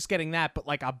thinking you're just getting that, but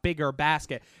like a bigger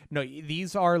basket. No,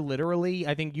 these are literally,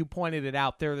 I think you pointed it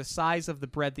out, they're the size of the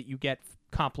bread that you get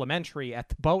complimentary at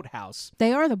the Boathouse.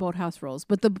 They are the Boathouse rolls,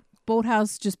 but the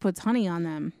Boathouse just puts honey on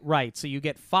them. Right, so you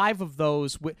get 5 of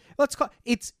those. Let's call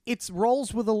it's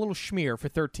rolls with a little schmear for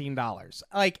 $13.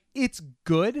 Like, it's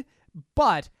good,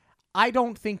 but I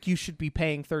don't think you should be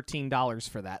paying $13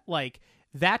 for that. Like,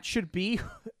 that should be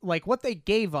like what they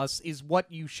gave us is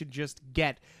what you should just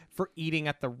get for eating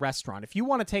at the restaurant. If you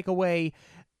want to take away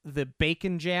the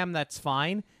bacon jam, that's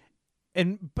fine.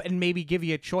 And maybe give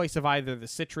you a choice of either the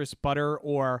citrus butter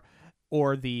or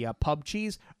the pub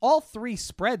cheese. All 3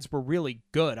 spreads were really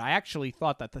good. I actually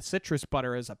thought that the citrus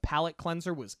butter as a palate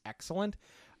cleanser was excellent.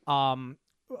 But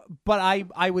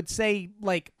I would say,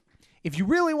 like, if you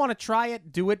really want to try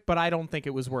it, do it, but I don't think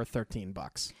it was worth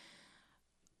 $13.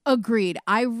 Agreed.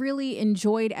 I really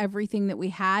enjoyed everything that we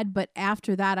had, but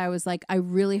after that I was like, I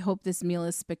really hope this meal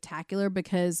is spectacular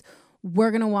because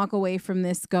we're going to walk away from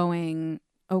this going,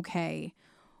 okay,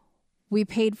 we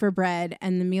paid for bread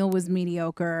and the meal was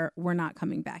mediocre. We're not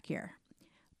coming back here.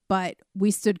 But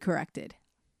we stood corrected.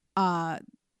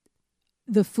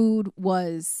 The food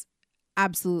was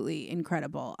absolutely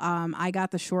incredible. I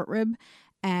got the short rib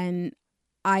and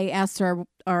I asked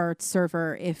our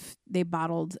server if they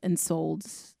bottled and sold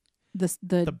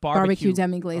the barbecue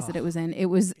demi-glaze that it was in. It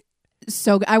was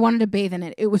so good. I wanted to bathe in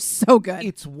it. It was so good.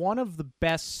 It's one of the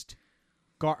best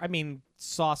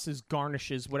sauces,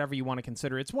 garnishes, whatever you want to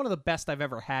consider. It's one of the best I've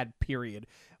ever had, period.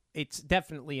 It's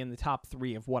definitely in the top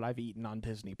 3 of what I've eaten on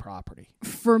Disney property.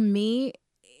 For me,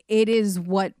 it is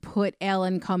what put Ale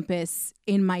and Compass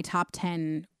in my top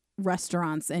 10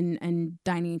 restaurants and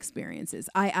dining experiences.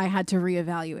 I had to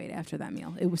reevaluate after that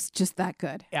meal. It was just that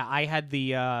good. Yeah, I had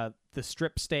the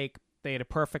strip steak. They had a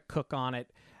perfect cook on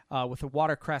it with a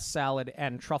watercress salad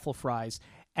and truffle fries.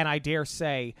 And I dare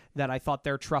say that I thought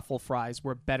their truffle fries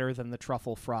were better than the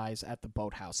truffle fries at the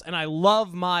Boathouse. And I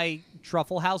love my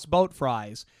Truffle House boat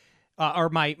fries. Or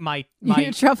my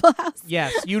Truffle House?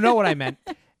 Yes, you know what I meant.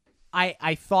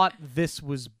 I thought this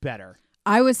was better.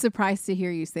 I was surprised to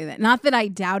hear you say that. Not that I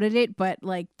doubted it, but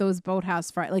like those Boathouse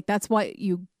fries, like that's what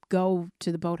you go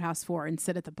to the Boathouse for and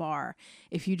sit at the bar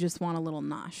if you just want a little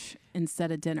nosh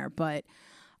instead of dinner. But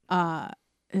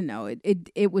no,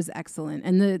 it was excellent.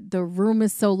 And the room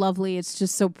is so lovely. It's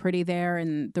just so pretty there.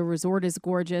 And the resort is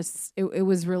gorgeous. It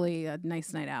was really a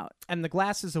nice night out. And the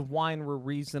glasses of wine were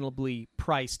reasonably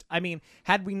priced. I mean,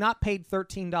 had we not paid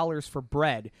 $13 for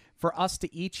bread, for us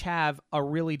to each have a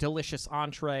really delicious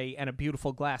entree and a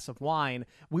beautiful glass of wine,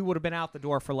 we would have been out the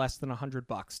door for less than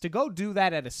 $100. To go do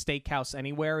that at a steakhouse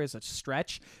anywhere is a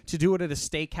stretch. To do it at a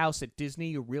steakhouse at Disney,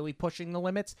 you're really pushing the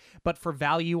limits. But for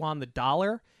value on the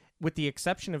dollar, with the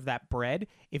exception of that bread,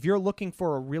 if you're looking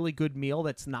for a really good meal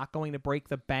that's not going to break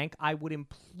the bank, I would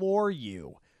implore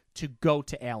you to go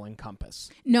to Ale and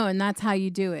Compass. No, and that's how you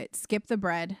do it. Skip the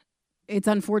bread. It's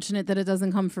unfortunate that it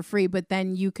doesn't come for free, but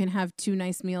then you can have 2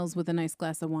 nice meals with a nice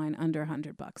glass of wine under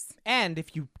 $100. And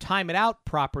if you time it out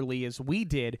properly, as we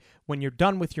did, when you're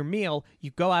done with your meal,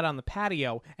 you go out on the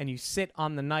patio and you sit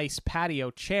on the nice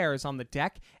patio chairs on the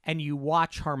deck and you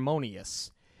watch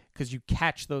Harmonious, because you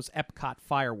catch those Epcot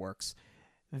fireworks.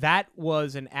 That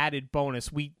was an added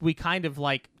bonus. We kind of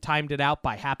like timed it out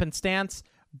by happenstance,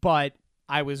 but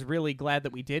I was really glad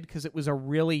that we did because it was a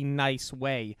really nice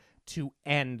way to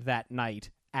end that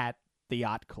night at the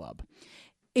Yacht Club.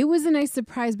 It was a nice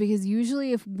surprise because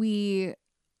usually if we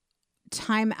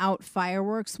time out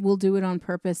fireworks, we'll do it on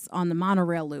purpose on the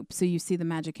monorail loop so you see the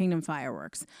Magic Kingdom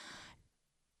fireworks.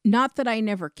 Not that I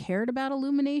never cared about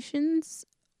illuminations.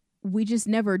 We just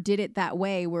never did it that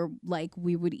way where like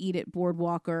we would eat at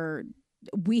Boardwalk or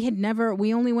we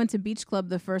only went to Beach Club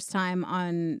the first time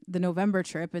on the November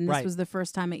trip and this was the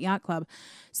first time at Yacht Club.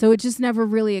 So it just never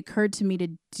really occurred to me to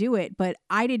do it, but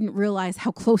I didn't realize how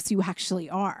close you actually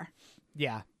are.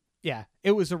 Yeah.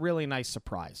 It was a really nice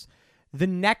surprise. The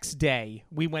next day,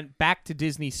 we went back to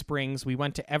Disney Springs. We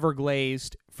went to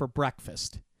Everglazed for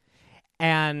breakfast.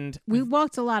 And we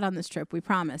walked a lot on this trip, we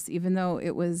promise, even though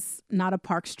it was not a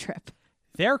parks trip.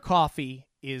 Their coffee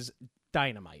is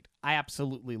dynamite. I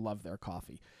absolutely love their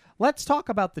coffee. let's talk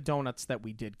about the donuts that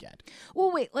we did get.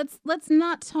 Well, wait, let's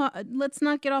not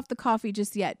get off the coffee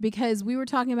just yet, because we were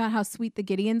talking about how sweet the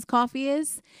Gideon's coffee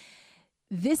is.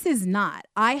 This is not.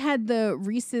 I had the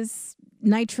Reese's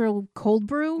Nitro Cold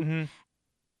Brew,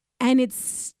 and it's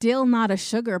still not a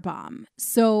sugar bomb.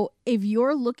 So if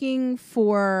you're looking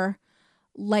for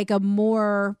like a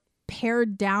more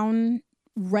pared down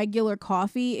regular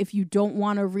coffee, if you don't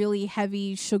want a really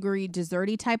heavy, sugary,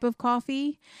 desserty type of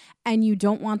coffee, and you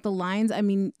don't want the lines, I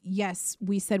mean, yes,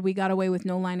 we said we got away with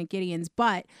no line at Gideon's,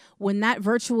 but when that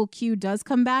virtual queue does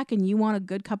come back and you want a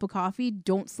good cup of coffee,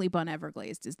 don't sleep on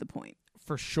Everglazed is the point.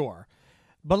 For sure.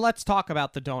 But let's talk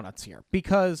about the donuts here,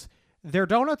 because their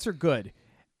donuts are good.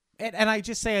 And I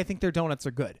just say I think their donuts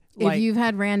are good. If you've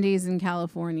had Randy's in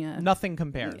California, nothing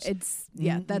compares. That's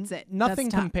it. Nothing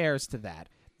That's compares to that.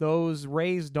 Those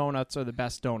Ray's donuts are the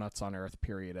best donuts on earth,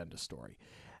 period, end of story.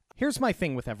 Here's my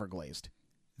thing with Everglazed.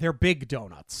 They're big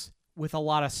donuts with a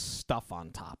lot of stuff on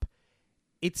top.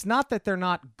 It's not that they're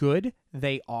not good.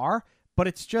 They are. But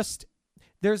it's just,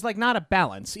 there's like not a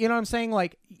balance. You know what I'm saying?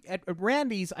 Like at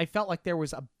Randy's, I felt like there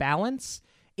was a balance.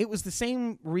 It was the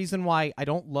same reason why I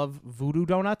don't love Voodoo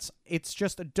Donuts. It's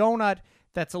just a donut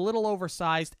that's a little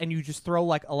oversized, and you just throw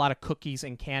like a lot of cookies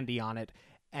and candy on it,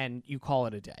 and you call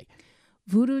it a day.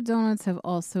 Voodoo Donuts have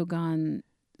also gone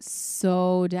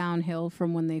so downhill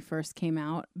from when they first came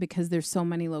out because there's so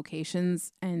many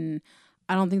locations, and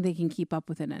I don't think they can keep up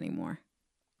with it anymore.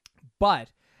 But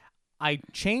I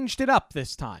changed it up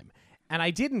this time, and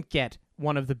I didn't get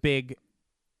one of the big,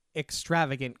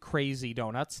 extravagant, crazy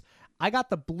donuts. I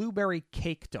got the blueberry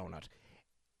cake donut,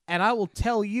 and I will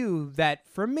tell you that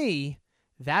for me,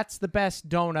 that's the best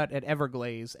donut at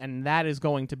Everglazed, and that is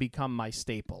going to become my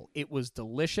staple. It was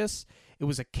delicious. It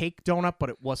was a cake donut, but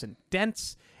it wasn't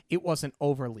dense. It wasn't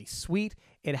overly sweet.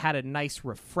 It had a nice,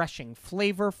 refreshing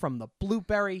flavor from the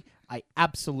blueberry. I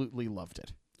absolutely loved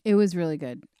it. It was really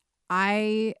good.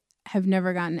 I have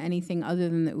never gotten anything other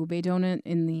than the ube donut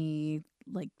in the,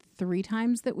 3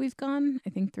 times that we've gone. I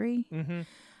think 3.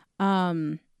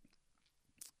 Mm-hmm.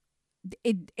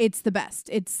 It's the best.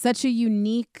 It's such a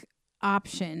unique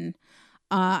option.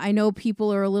 I know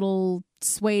people are a little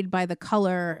swayed by the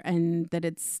color and that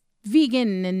it's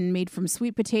vegan and made from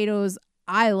sweet potatoes.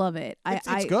 I love it.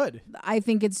 It's good. I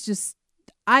think it's just,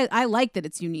 I like that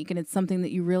it's unique and it's something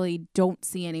that you really don't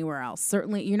see anywhere else.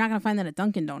 Certainly, you're not going to find that at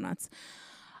Dunkin' Donuts.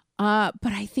 But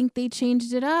I think they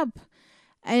changed it up.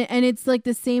 And it's like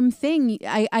the same thing.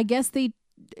 I guess they,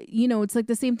 it's like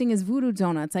the same thing as Voodoo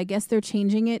Donuts. I guess they're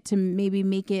changing it to maybe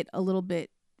make it a little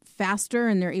bit faster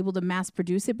and they're able to mass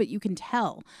produce it, but you can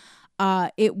tell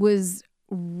it was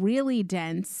really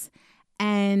dense,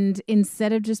 and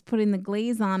instead of just putting the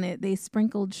glaze on it, they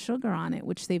sprinkled sugar on it,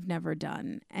 which they've never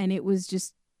done, and it was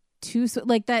just too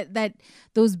like that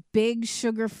those big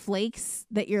sugar flakes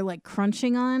that you're like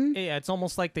crunching on. Yeah, it's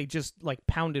almost like they just like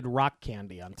pounded rock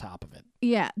candy on top of it.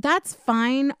 Yeah, that's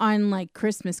fine on like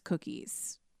Christmas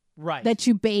cookies. Right. That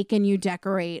you bake and you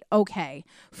decorate. Okay.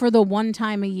 For the one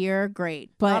time a year, great.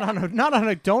 But not on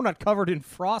a donut covered in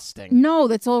frosting. No,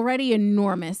 that's already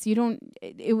enormous.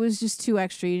 It was just too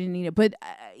extra. You didn't need it. But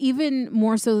even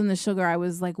more so than the sugar, I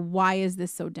was like, why is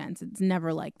this so dense? It's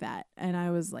never like that. And I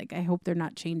was like, I hope they're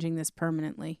not changing this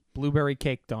permanently. Blueberry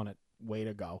cake donut. Way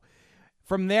to go.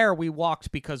 From there, we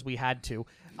walked because we had to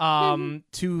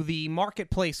the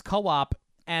Marketplace Co-op,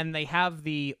 and they have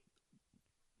the,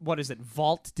 what is it,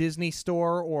 Vault Disney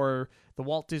Store or the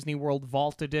Walt Disney World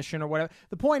Vault Edition or whatever.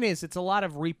 The point is, it's a lot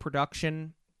of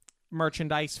reproduction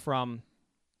merchandise from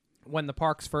when the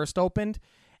parks first opened,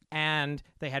 and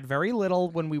they had very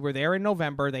little when we were there in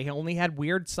November. They only had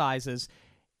weird sizes,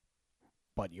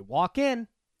 but you walk in,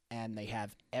 and they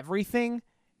have everything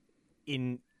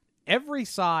in every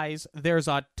size. There's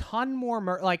a ton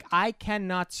more I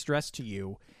cannot stress to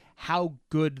you how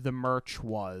good the merch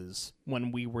was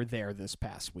when we were there this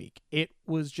past week. It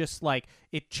was just like,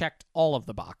 it checked all of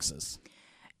the boxes.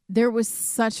 There was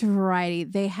such a variety.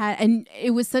 They had, and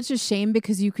it was such a shame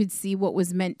because you could see what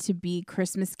was meant to be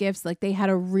Christmas gifts. Like they had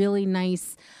a really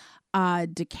nice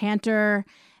decanter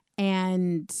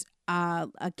and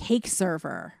a cake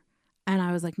server. And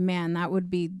I was like, man, that would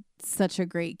be such a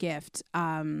great gift.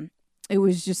 It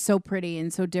was just so pretty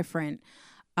and so different.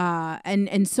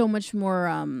 And so much more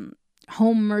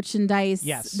home merchandise.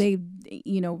 Yes. They,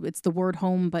 it's the word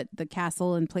home, but the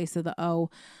castle in place of the O.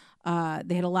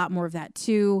 They had a lot more of that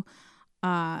too.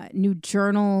 New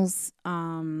journals.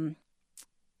 The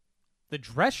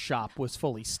dress shop was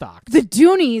fully stocked. The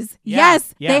Doonies. Yeah,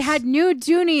 yes. They had new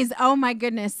Doonies. Oh my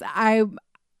goodness.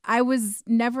 I was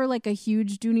never like a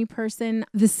huge Dooney person.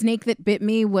 The snake that bit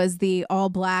me was the all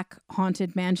black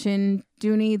Haunted Mansion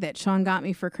Dooney that Sean got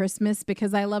me for Christmas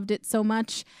because I loved it so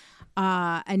much.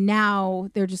 And now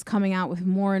they're just coming out with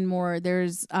more and more.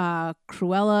 There's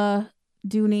Cruella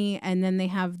Dooney, and then they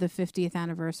have the 50th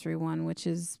anniversary one, which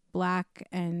is black,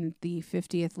 and the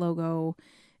 50th logo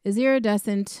is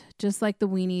iridescent, just like the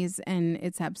weenies, and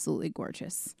it's absolutely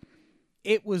gorgeous.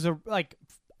 It was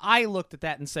I looked at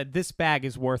that and said, this bag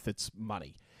is worth its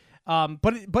money.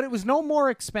 But it was no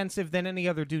more expensive than any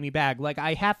other Dooney bag. Like,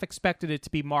 I half expected it to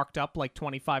be marked up like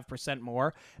 25%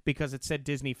 more because it said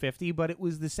Disney 50, but it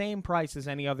was the same price as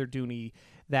any other Dooney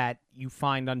that you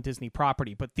find on Disney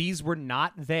property. But these were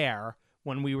not there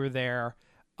when we were there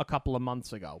a couple of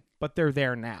months ago, but they're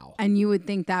there now. And you would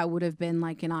think that would have been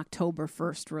like an October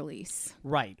 1st release.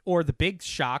 Right. Or the big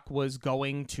shock was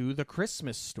going to the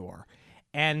Christmas store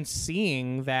and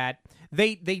seeing that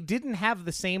they didn't have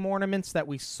the same ornaments that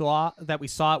we saw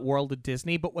at World of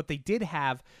Disney, but what they did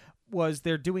have was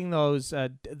they're doing those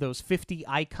 50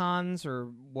 icons or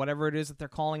whatever it is that they're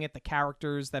calling it, the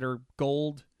characters that are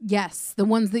gold. Yes, the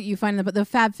ones that you find in the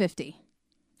Fab 50.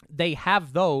 They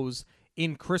have those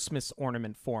in Christmas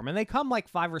ornament form, and they come like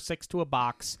 5 or 6 to a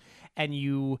box, and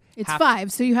it's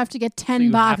 5, so you have to get 10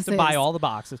 so boxes. You have to buy all the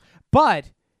boxes,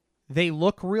 but they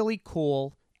look really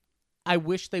cool. I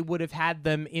wish they would have had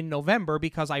them in November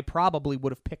because I probably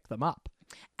would have picked them up.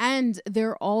 And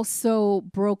they're also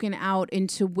broken out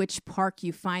into which park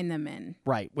you find them in.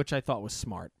 Right, which I thought was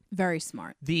smart. Very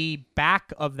smart. The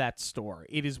back of that store,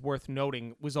 it is worth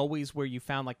noting, was always where you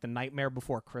found like the Nightmare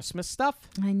Before Christmas stuff.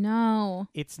 I know.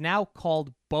 It's now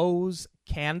called Bo's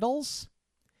Candles,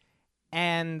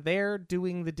 and they're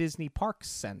doing the Disney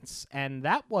Parks scents, and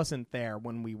that wasn't there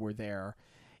when we were there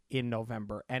in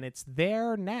November, and it's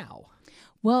there now.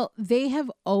 Well, they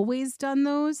have always done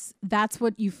those. That's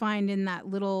what you find in that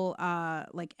little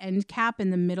like end cap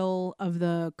in the middle of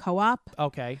the co-op.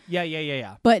 Okay.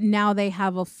 Yeah. But now they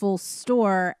have a full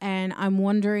store, and I'm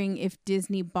wondering if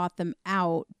Disney bought them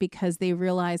out because they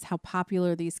realize how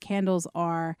popular these candles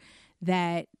are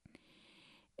that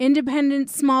independent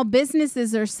small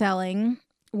businesses are selling,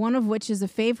 one of which is a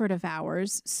favorite of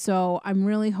ours. So I'm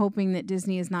really hoping that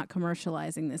Disney is not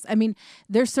commercializing this. I mean,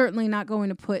 they're certainly not going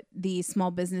to put the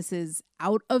small businesses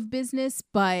out of business,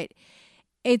 but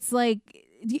it's like,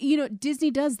 you know,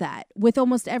 Disney does that with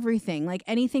almost everything. Like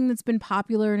anything that's been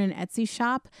popular in an Etsy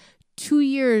shop, 2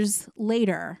 years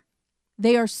later,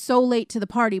 they are so late to the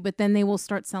party, but then they will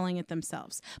start selling it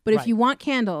themselves. But if you want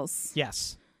candles,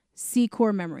 yes, see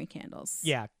Core Memory Candles.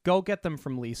 Yeah, go get them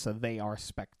from Lisa. They are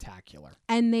spectacular.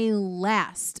 And they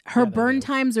last. Her burn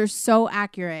times are so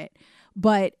accurate,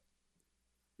 but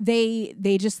they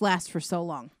just last for so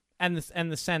long. And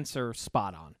the scents are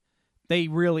spot on. They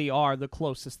really are the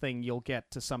closest thing you'll get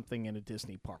to something in a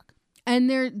Disney park. And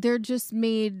they're just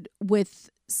made with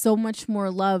so much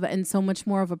more love and so much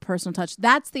more of a personal touch.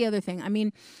 That's the other thing. I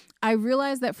mean, I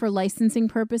realize that for licensing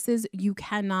purposes, you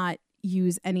cannot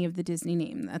use any of the Disney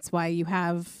name. That's why you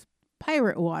have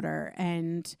Pirate Water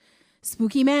and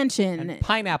Spooky Mansion and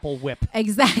Pineapple Whip.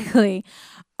 Exactly.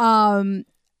 But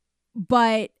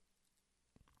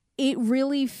it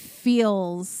really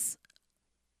feels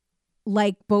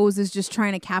like Bose is just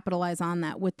trying to capitalize on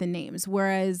that with the names.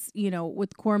 Whereas, you know,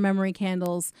 with Core Memory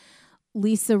Candles,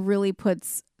 Lisa really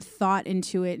puts thought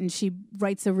into it, and she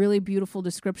writes a really beautiful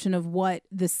description of what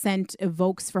the scent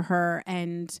evokes for her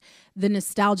and the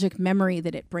nostalgic memory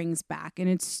that it brings back. And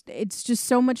it's just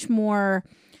so much more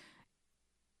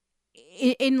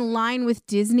in line with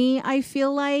Disney, I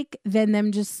feel like, than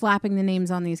them just slapping the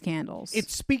names on these candles. It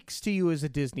speaks to you as a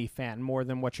Disney fan more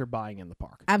than what you're buying in the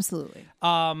park. Absolutely.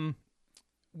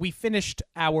 We finished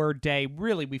our day,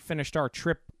 really, we finished our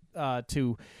trip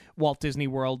to Walt Disney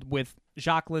World with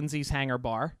Jacques Lindsay's Hangar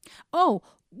Bar. Oh,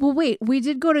 well, wait. We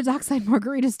did go to Dockside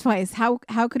Margaritas twice.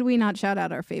 How could we not shout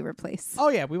out our favorite place? Oh,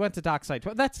 yeah. We went to Dockside.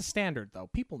 That's a standard, though.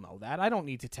 People know that. I don't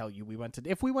need to tell you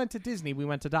if we went to Disney, we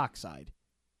went to Dockside.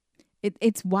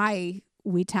 It's why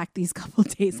we tacked these couple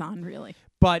days on, really.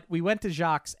 But we went to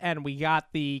Jacques, and we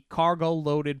got the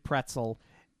cargo-loaded pretzel,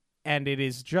 and it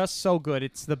is just so good.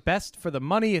 It's the best for the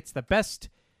money. It's the best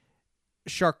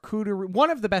charcuterie,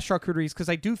 one of the best charcuteries, because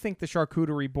I do think the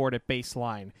charcuterie board at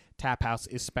Baseline Tap House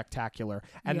is spectacular,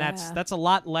 and that's a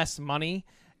lot less money,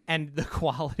 and the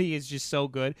quality is just so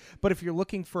good. But if you're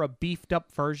looking for a beefed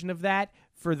up version of that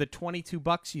for the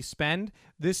 $22 you spend,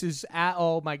 this is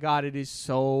oh my god, it is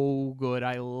so good.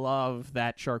 I love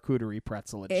that charcuterie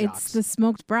pretzel at Jacques. It's the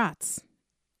smoked brats.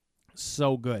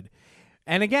 So good.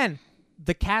 And again,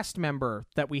 the cast member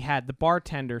that we had, the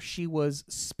bartender, she was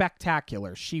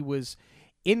spectacular. She was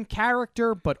in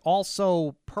character, but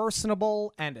also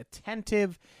personable and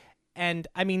attentive. And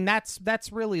I mean, that's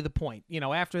really the point. You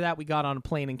know, after that, we got on a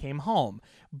plane and came home.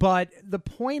 But the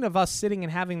point of us sitting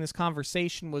and having this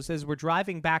conversation was, as we're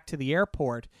driving back to the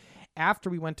airport, after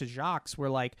we went to Jacques, we're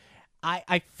like,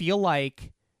 I feel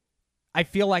like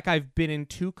I've been in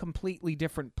two completely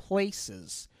different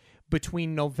places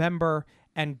between November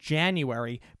and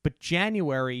January. But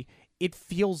January, it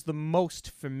feels the most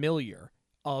familiar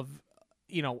of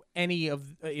of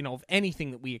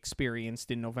anything that we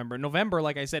experienced in November. November,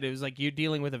 like I said, it was like you're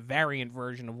dealing with a variant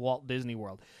version of Walt Disney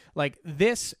World. Like,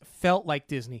 this felt like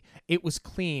Disney. It was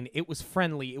clean. It was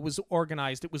friendly. It was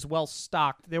organized. It was well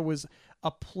stocked. There was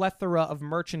a plethora of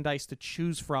merchandise to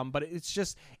choose from, but it's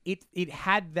just, it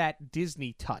had that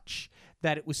Disney touch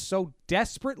that it was so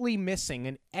desperately missing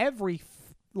in every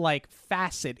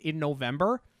facet in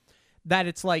November that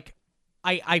it's like,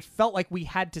 I felt like we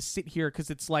had to sit here because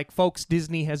it's like, folks,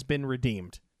 Disney has been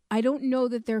redeemed. I don't know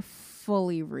that they're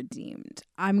fully redeemed.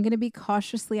 I'm going to be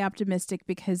cautiously optimistic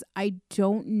because I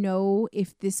don't know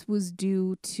if this was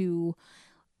due to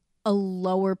a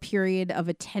lower period of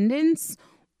attendance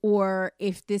or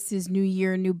if this is new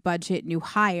year, new budget, new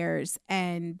hires,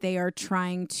 and they are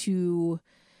trying to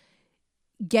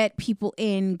get people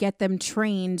in, get them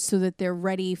trained so that they're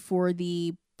ready for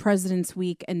the President's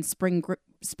Week and spring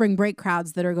break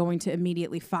crowds that are going to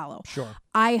immediately follow. Sure.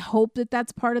 I hope that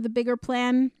that's part of the bigger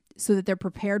plan so that they're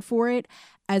prepared for it,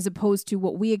 as opposed to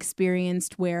what we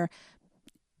experienced where,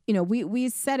 you know, we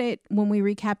said it when we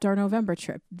recapped our November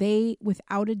trip. They,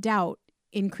 without a doubt,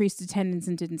 increased attendance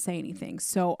and didn't say anything.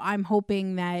 So I'm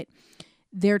hoping that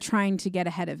they're trying to get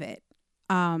ahead of it.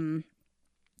 Given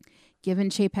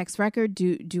Chapek's record,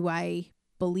 do I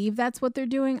believe that's what they're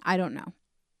doing? I don't know.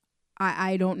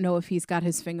 I don't know if he's got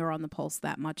his finger on the pulse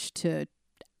that much to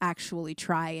actually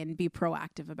try and be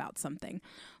proactive about something.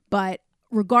 But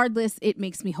regardless, it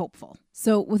makes me hopeful.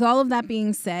 So with all of that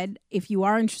being said, if you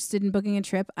are interested in booking a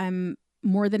trip, I'm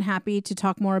more than happy to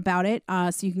talk more about it.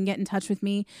 So you can get in touch with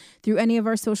me through any of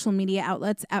our social media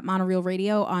outlets at Monorail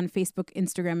Radio on Facebook,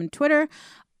 Instagram, and Twitter.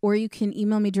 Or you can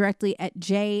email me directly at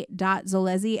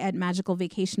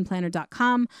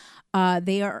j.zolezzi@magicalvacationplanner.com.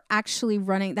 They are actually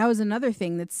running, that was another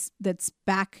thing that's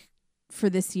back for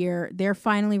this year. They're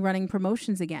finally running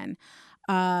promotions again.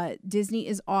 Disney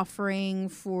is offering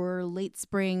for late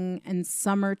spring and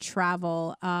summer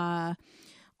travel on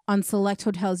select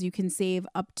hotels. You can save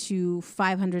up to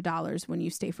 $500 when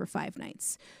you stay for 5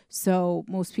 nights. So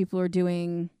most people are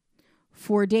doing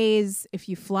 4 days. If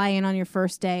you fly in on your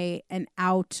first day and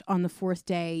out on the 4th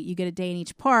day, you get a day in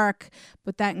each park,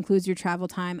 but that includes your travel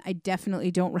time. I definitely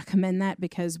don't recommend that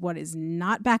because what is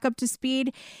not back up to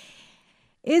speed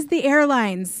is the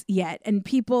airlines yet, and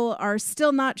people are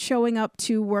still not showing up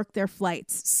to work their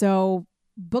flights. So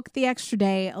book the extra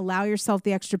day, allow yourself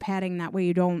the extra padding, that way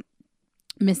you don't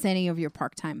miss any of your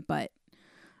park time. But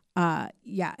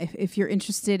if you're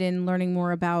interested in learning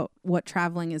more about what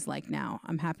traveling is like now,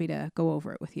 I'm happy to go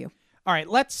over it with you. All right,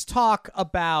 let's talk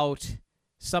about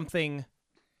something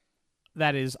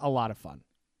that is a lot of fun.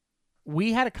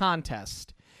 We had a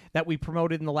contest that we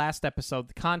promoted in the last episode.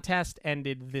 The contest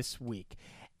ended this week,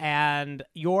 and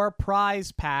your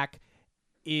prize pack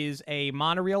is a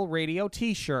Monorail Radio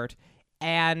t-shirt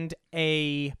and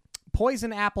a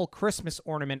Poison Apple Christmas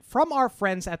ornament from our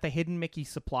friends at the Hidden Mickey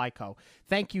Supply Co.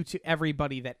 Thank you to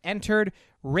everybody that entered.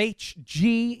 Rach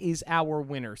G is our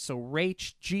winner. So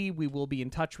Rach G, we will be in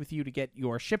touch with you to get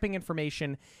your shipping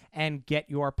information and get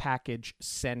your package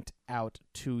sent out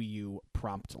to you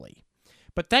promptly.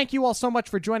 But thank you all so much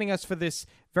for joining us for this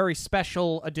very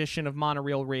special edition of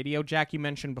Monorail Radio. Jack, you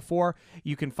mentioned before,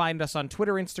 you can find us on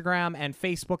Twitter, Instagram, and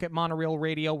Facebook at Monorail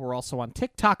Radio. We're also on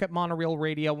TikTok at Monorail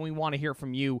Radio, and we want to hear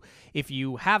from you. If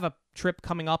you have a trip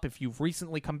coming up, if you've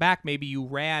recently come back, maybe you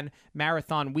ran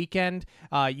Marathon Weekend,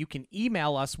 you can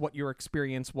email us what your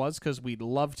experience was, because we'd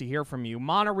love to hear from you.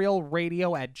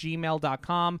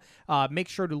 monorailradio@gmail.com. Make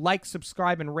sure to like,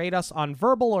 subscribe, and rate us on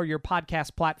Verbal or your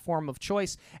podcast platform of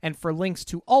choice. And for links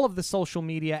to all of the social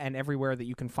media and everywhere that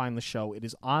you can find the show, it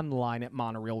is online at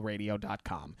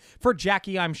monorailradio.com. For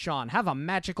Jackie, I'm Sean. Have a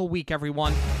magical week,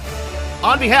 everyone.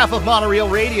 On behalf of Monorail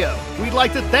Radio, we'd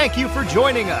like to thank you for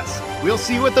joining us. We'll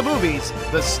see you at the movies,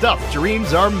 the stuff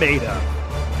dreams are made of.